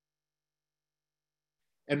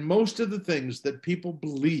 And most of the things that people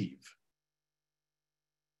believe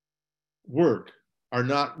work are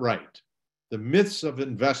not right. The myths of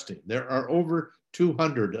investing, there are over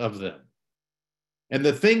 200 of them. And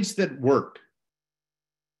the things that work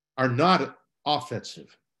are not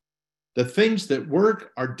offensive. The things that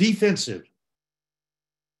work are defensive.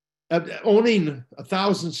 Owning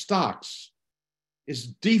 1,000 stocks is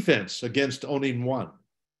defense against owning one.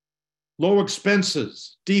 Low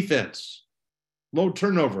expenses, defense. low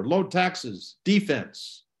turnover, low taxes,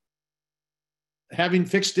 defense, having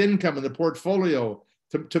fixed income in the portfolio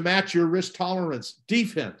to match your risk tolerance,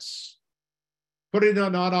 defense, putting it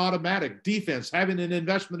on automatic, defense, having an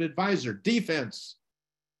investment advisor, defense.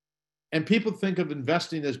 And people think of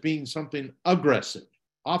investing as being something aggressive,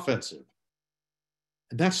 offensive.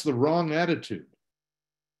 And that's the wrong attitude,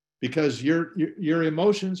 because your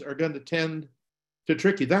emotions are going to tend to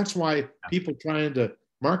trick you. That's why people trying to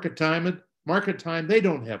market time, they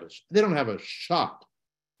don't have a shot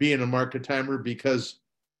being a market timer, because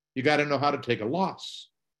you got to know how to take a loss.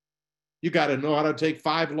 You got to know how to take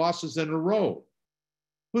 5 losses in a row.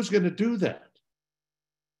 Who's going to do that?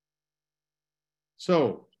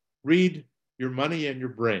 So read your money and your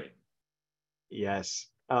brain. Yes.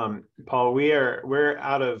 Paul, we're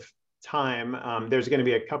out of time. There's going to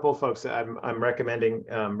be a couple folks that I'm recommending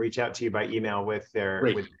reach out to you by email with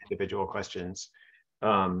with individual questions.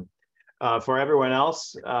 For everyone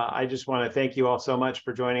else, I just want to thank you all so much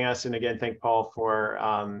for joining us, and again, thank Paul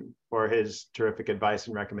for his terrific advice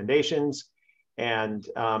and recommendations. And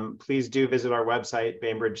please do visit our website,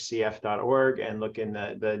 bainbridgecf.org, and look in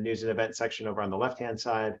the news and events section over on the left-hand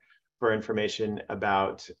side for information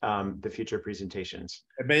about the future presentations.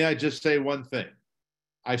 And may I just say one thing?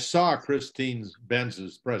 I saw Christine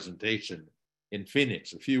Benz's presentation in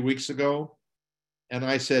Phoenix a few weeks ago, and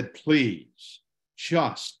I said, please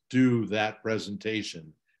just do that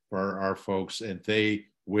presentation for our folks, and they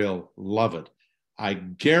will love it. I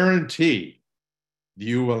guarantee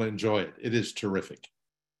you will enjoy it. It is terrific.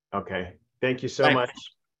 Okay. Thank you so much.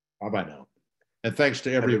 Bye-bye now. And thanks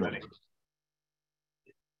to everybody.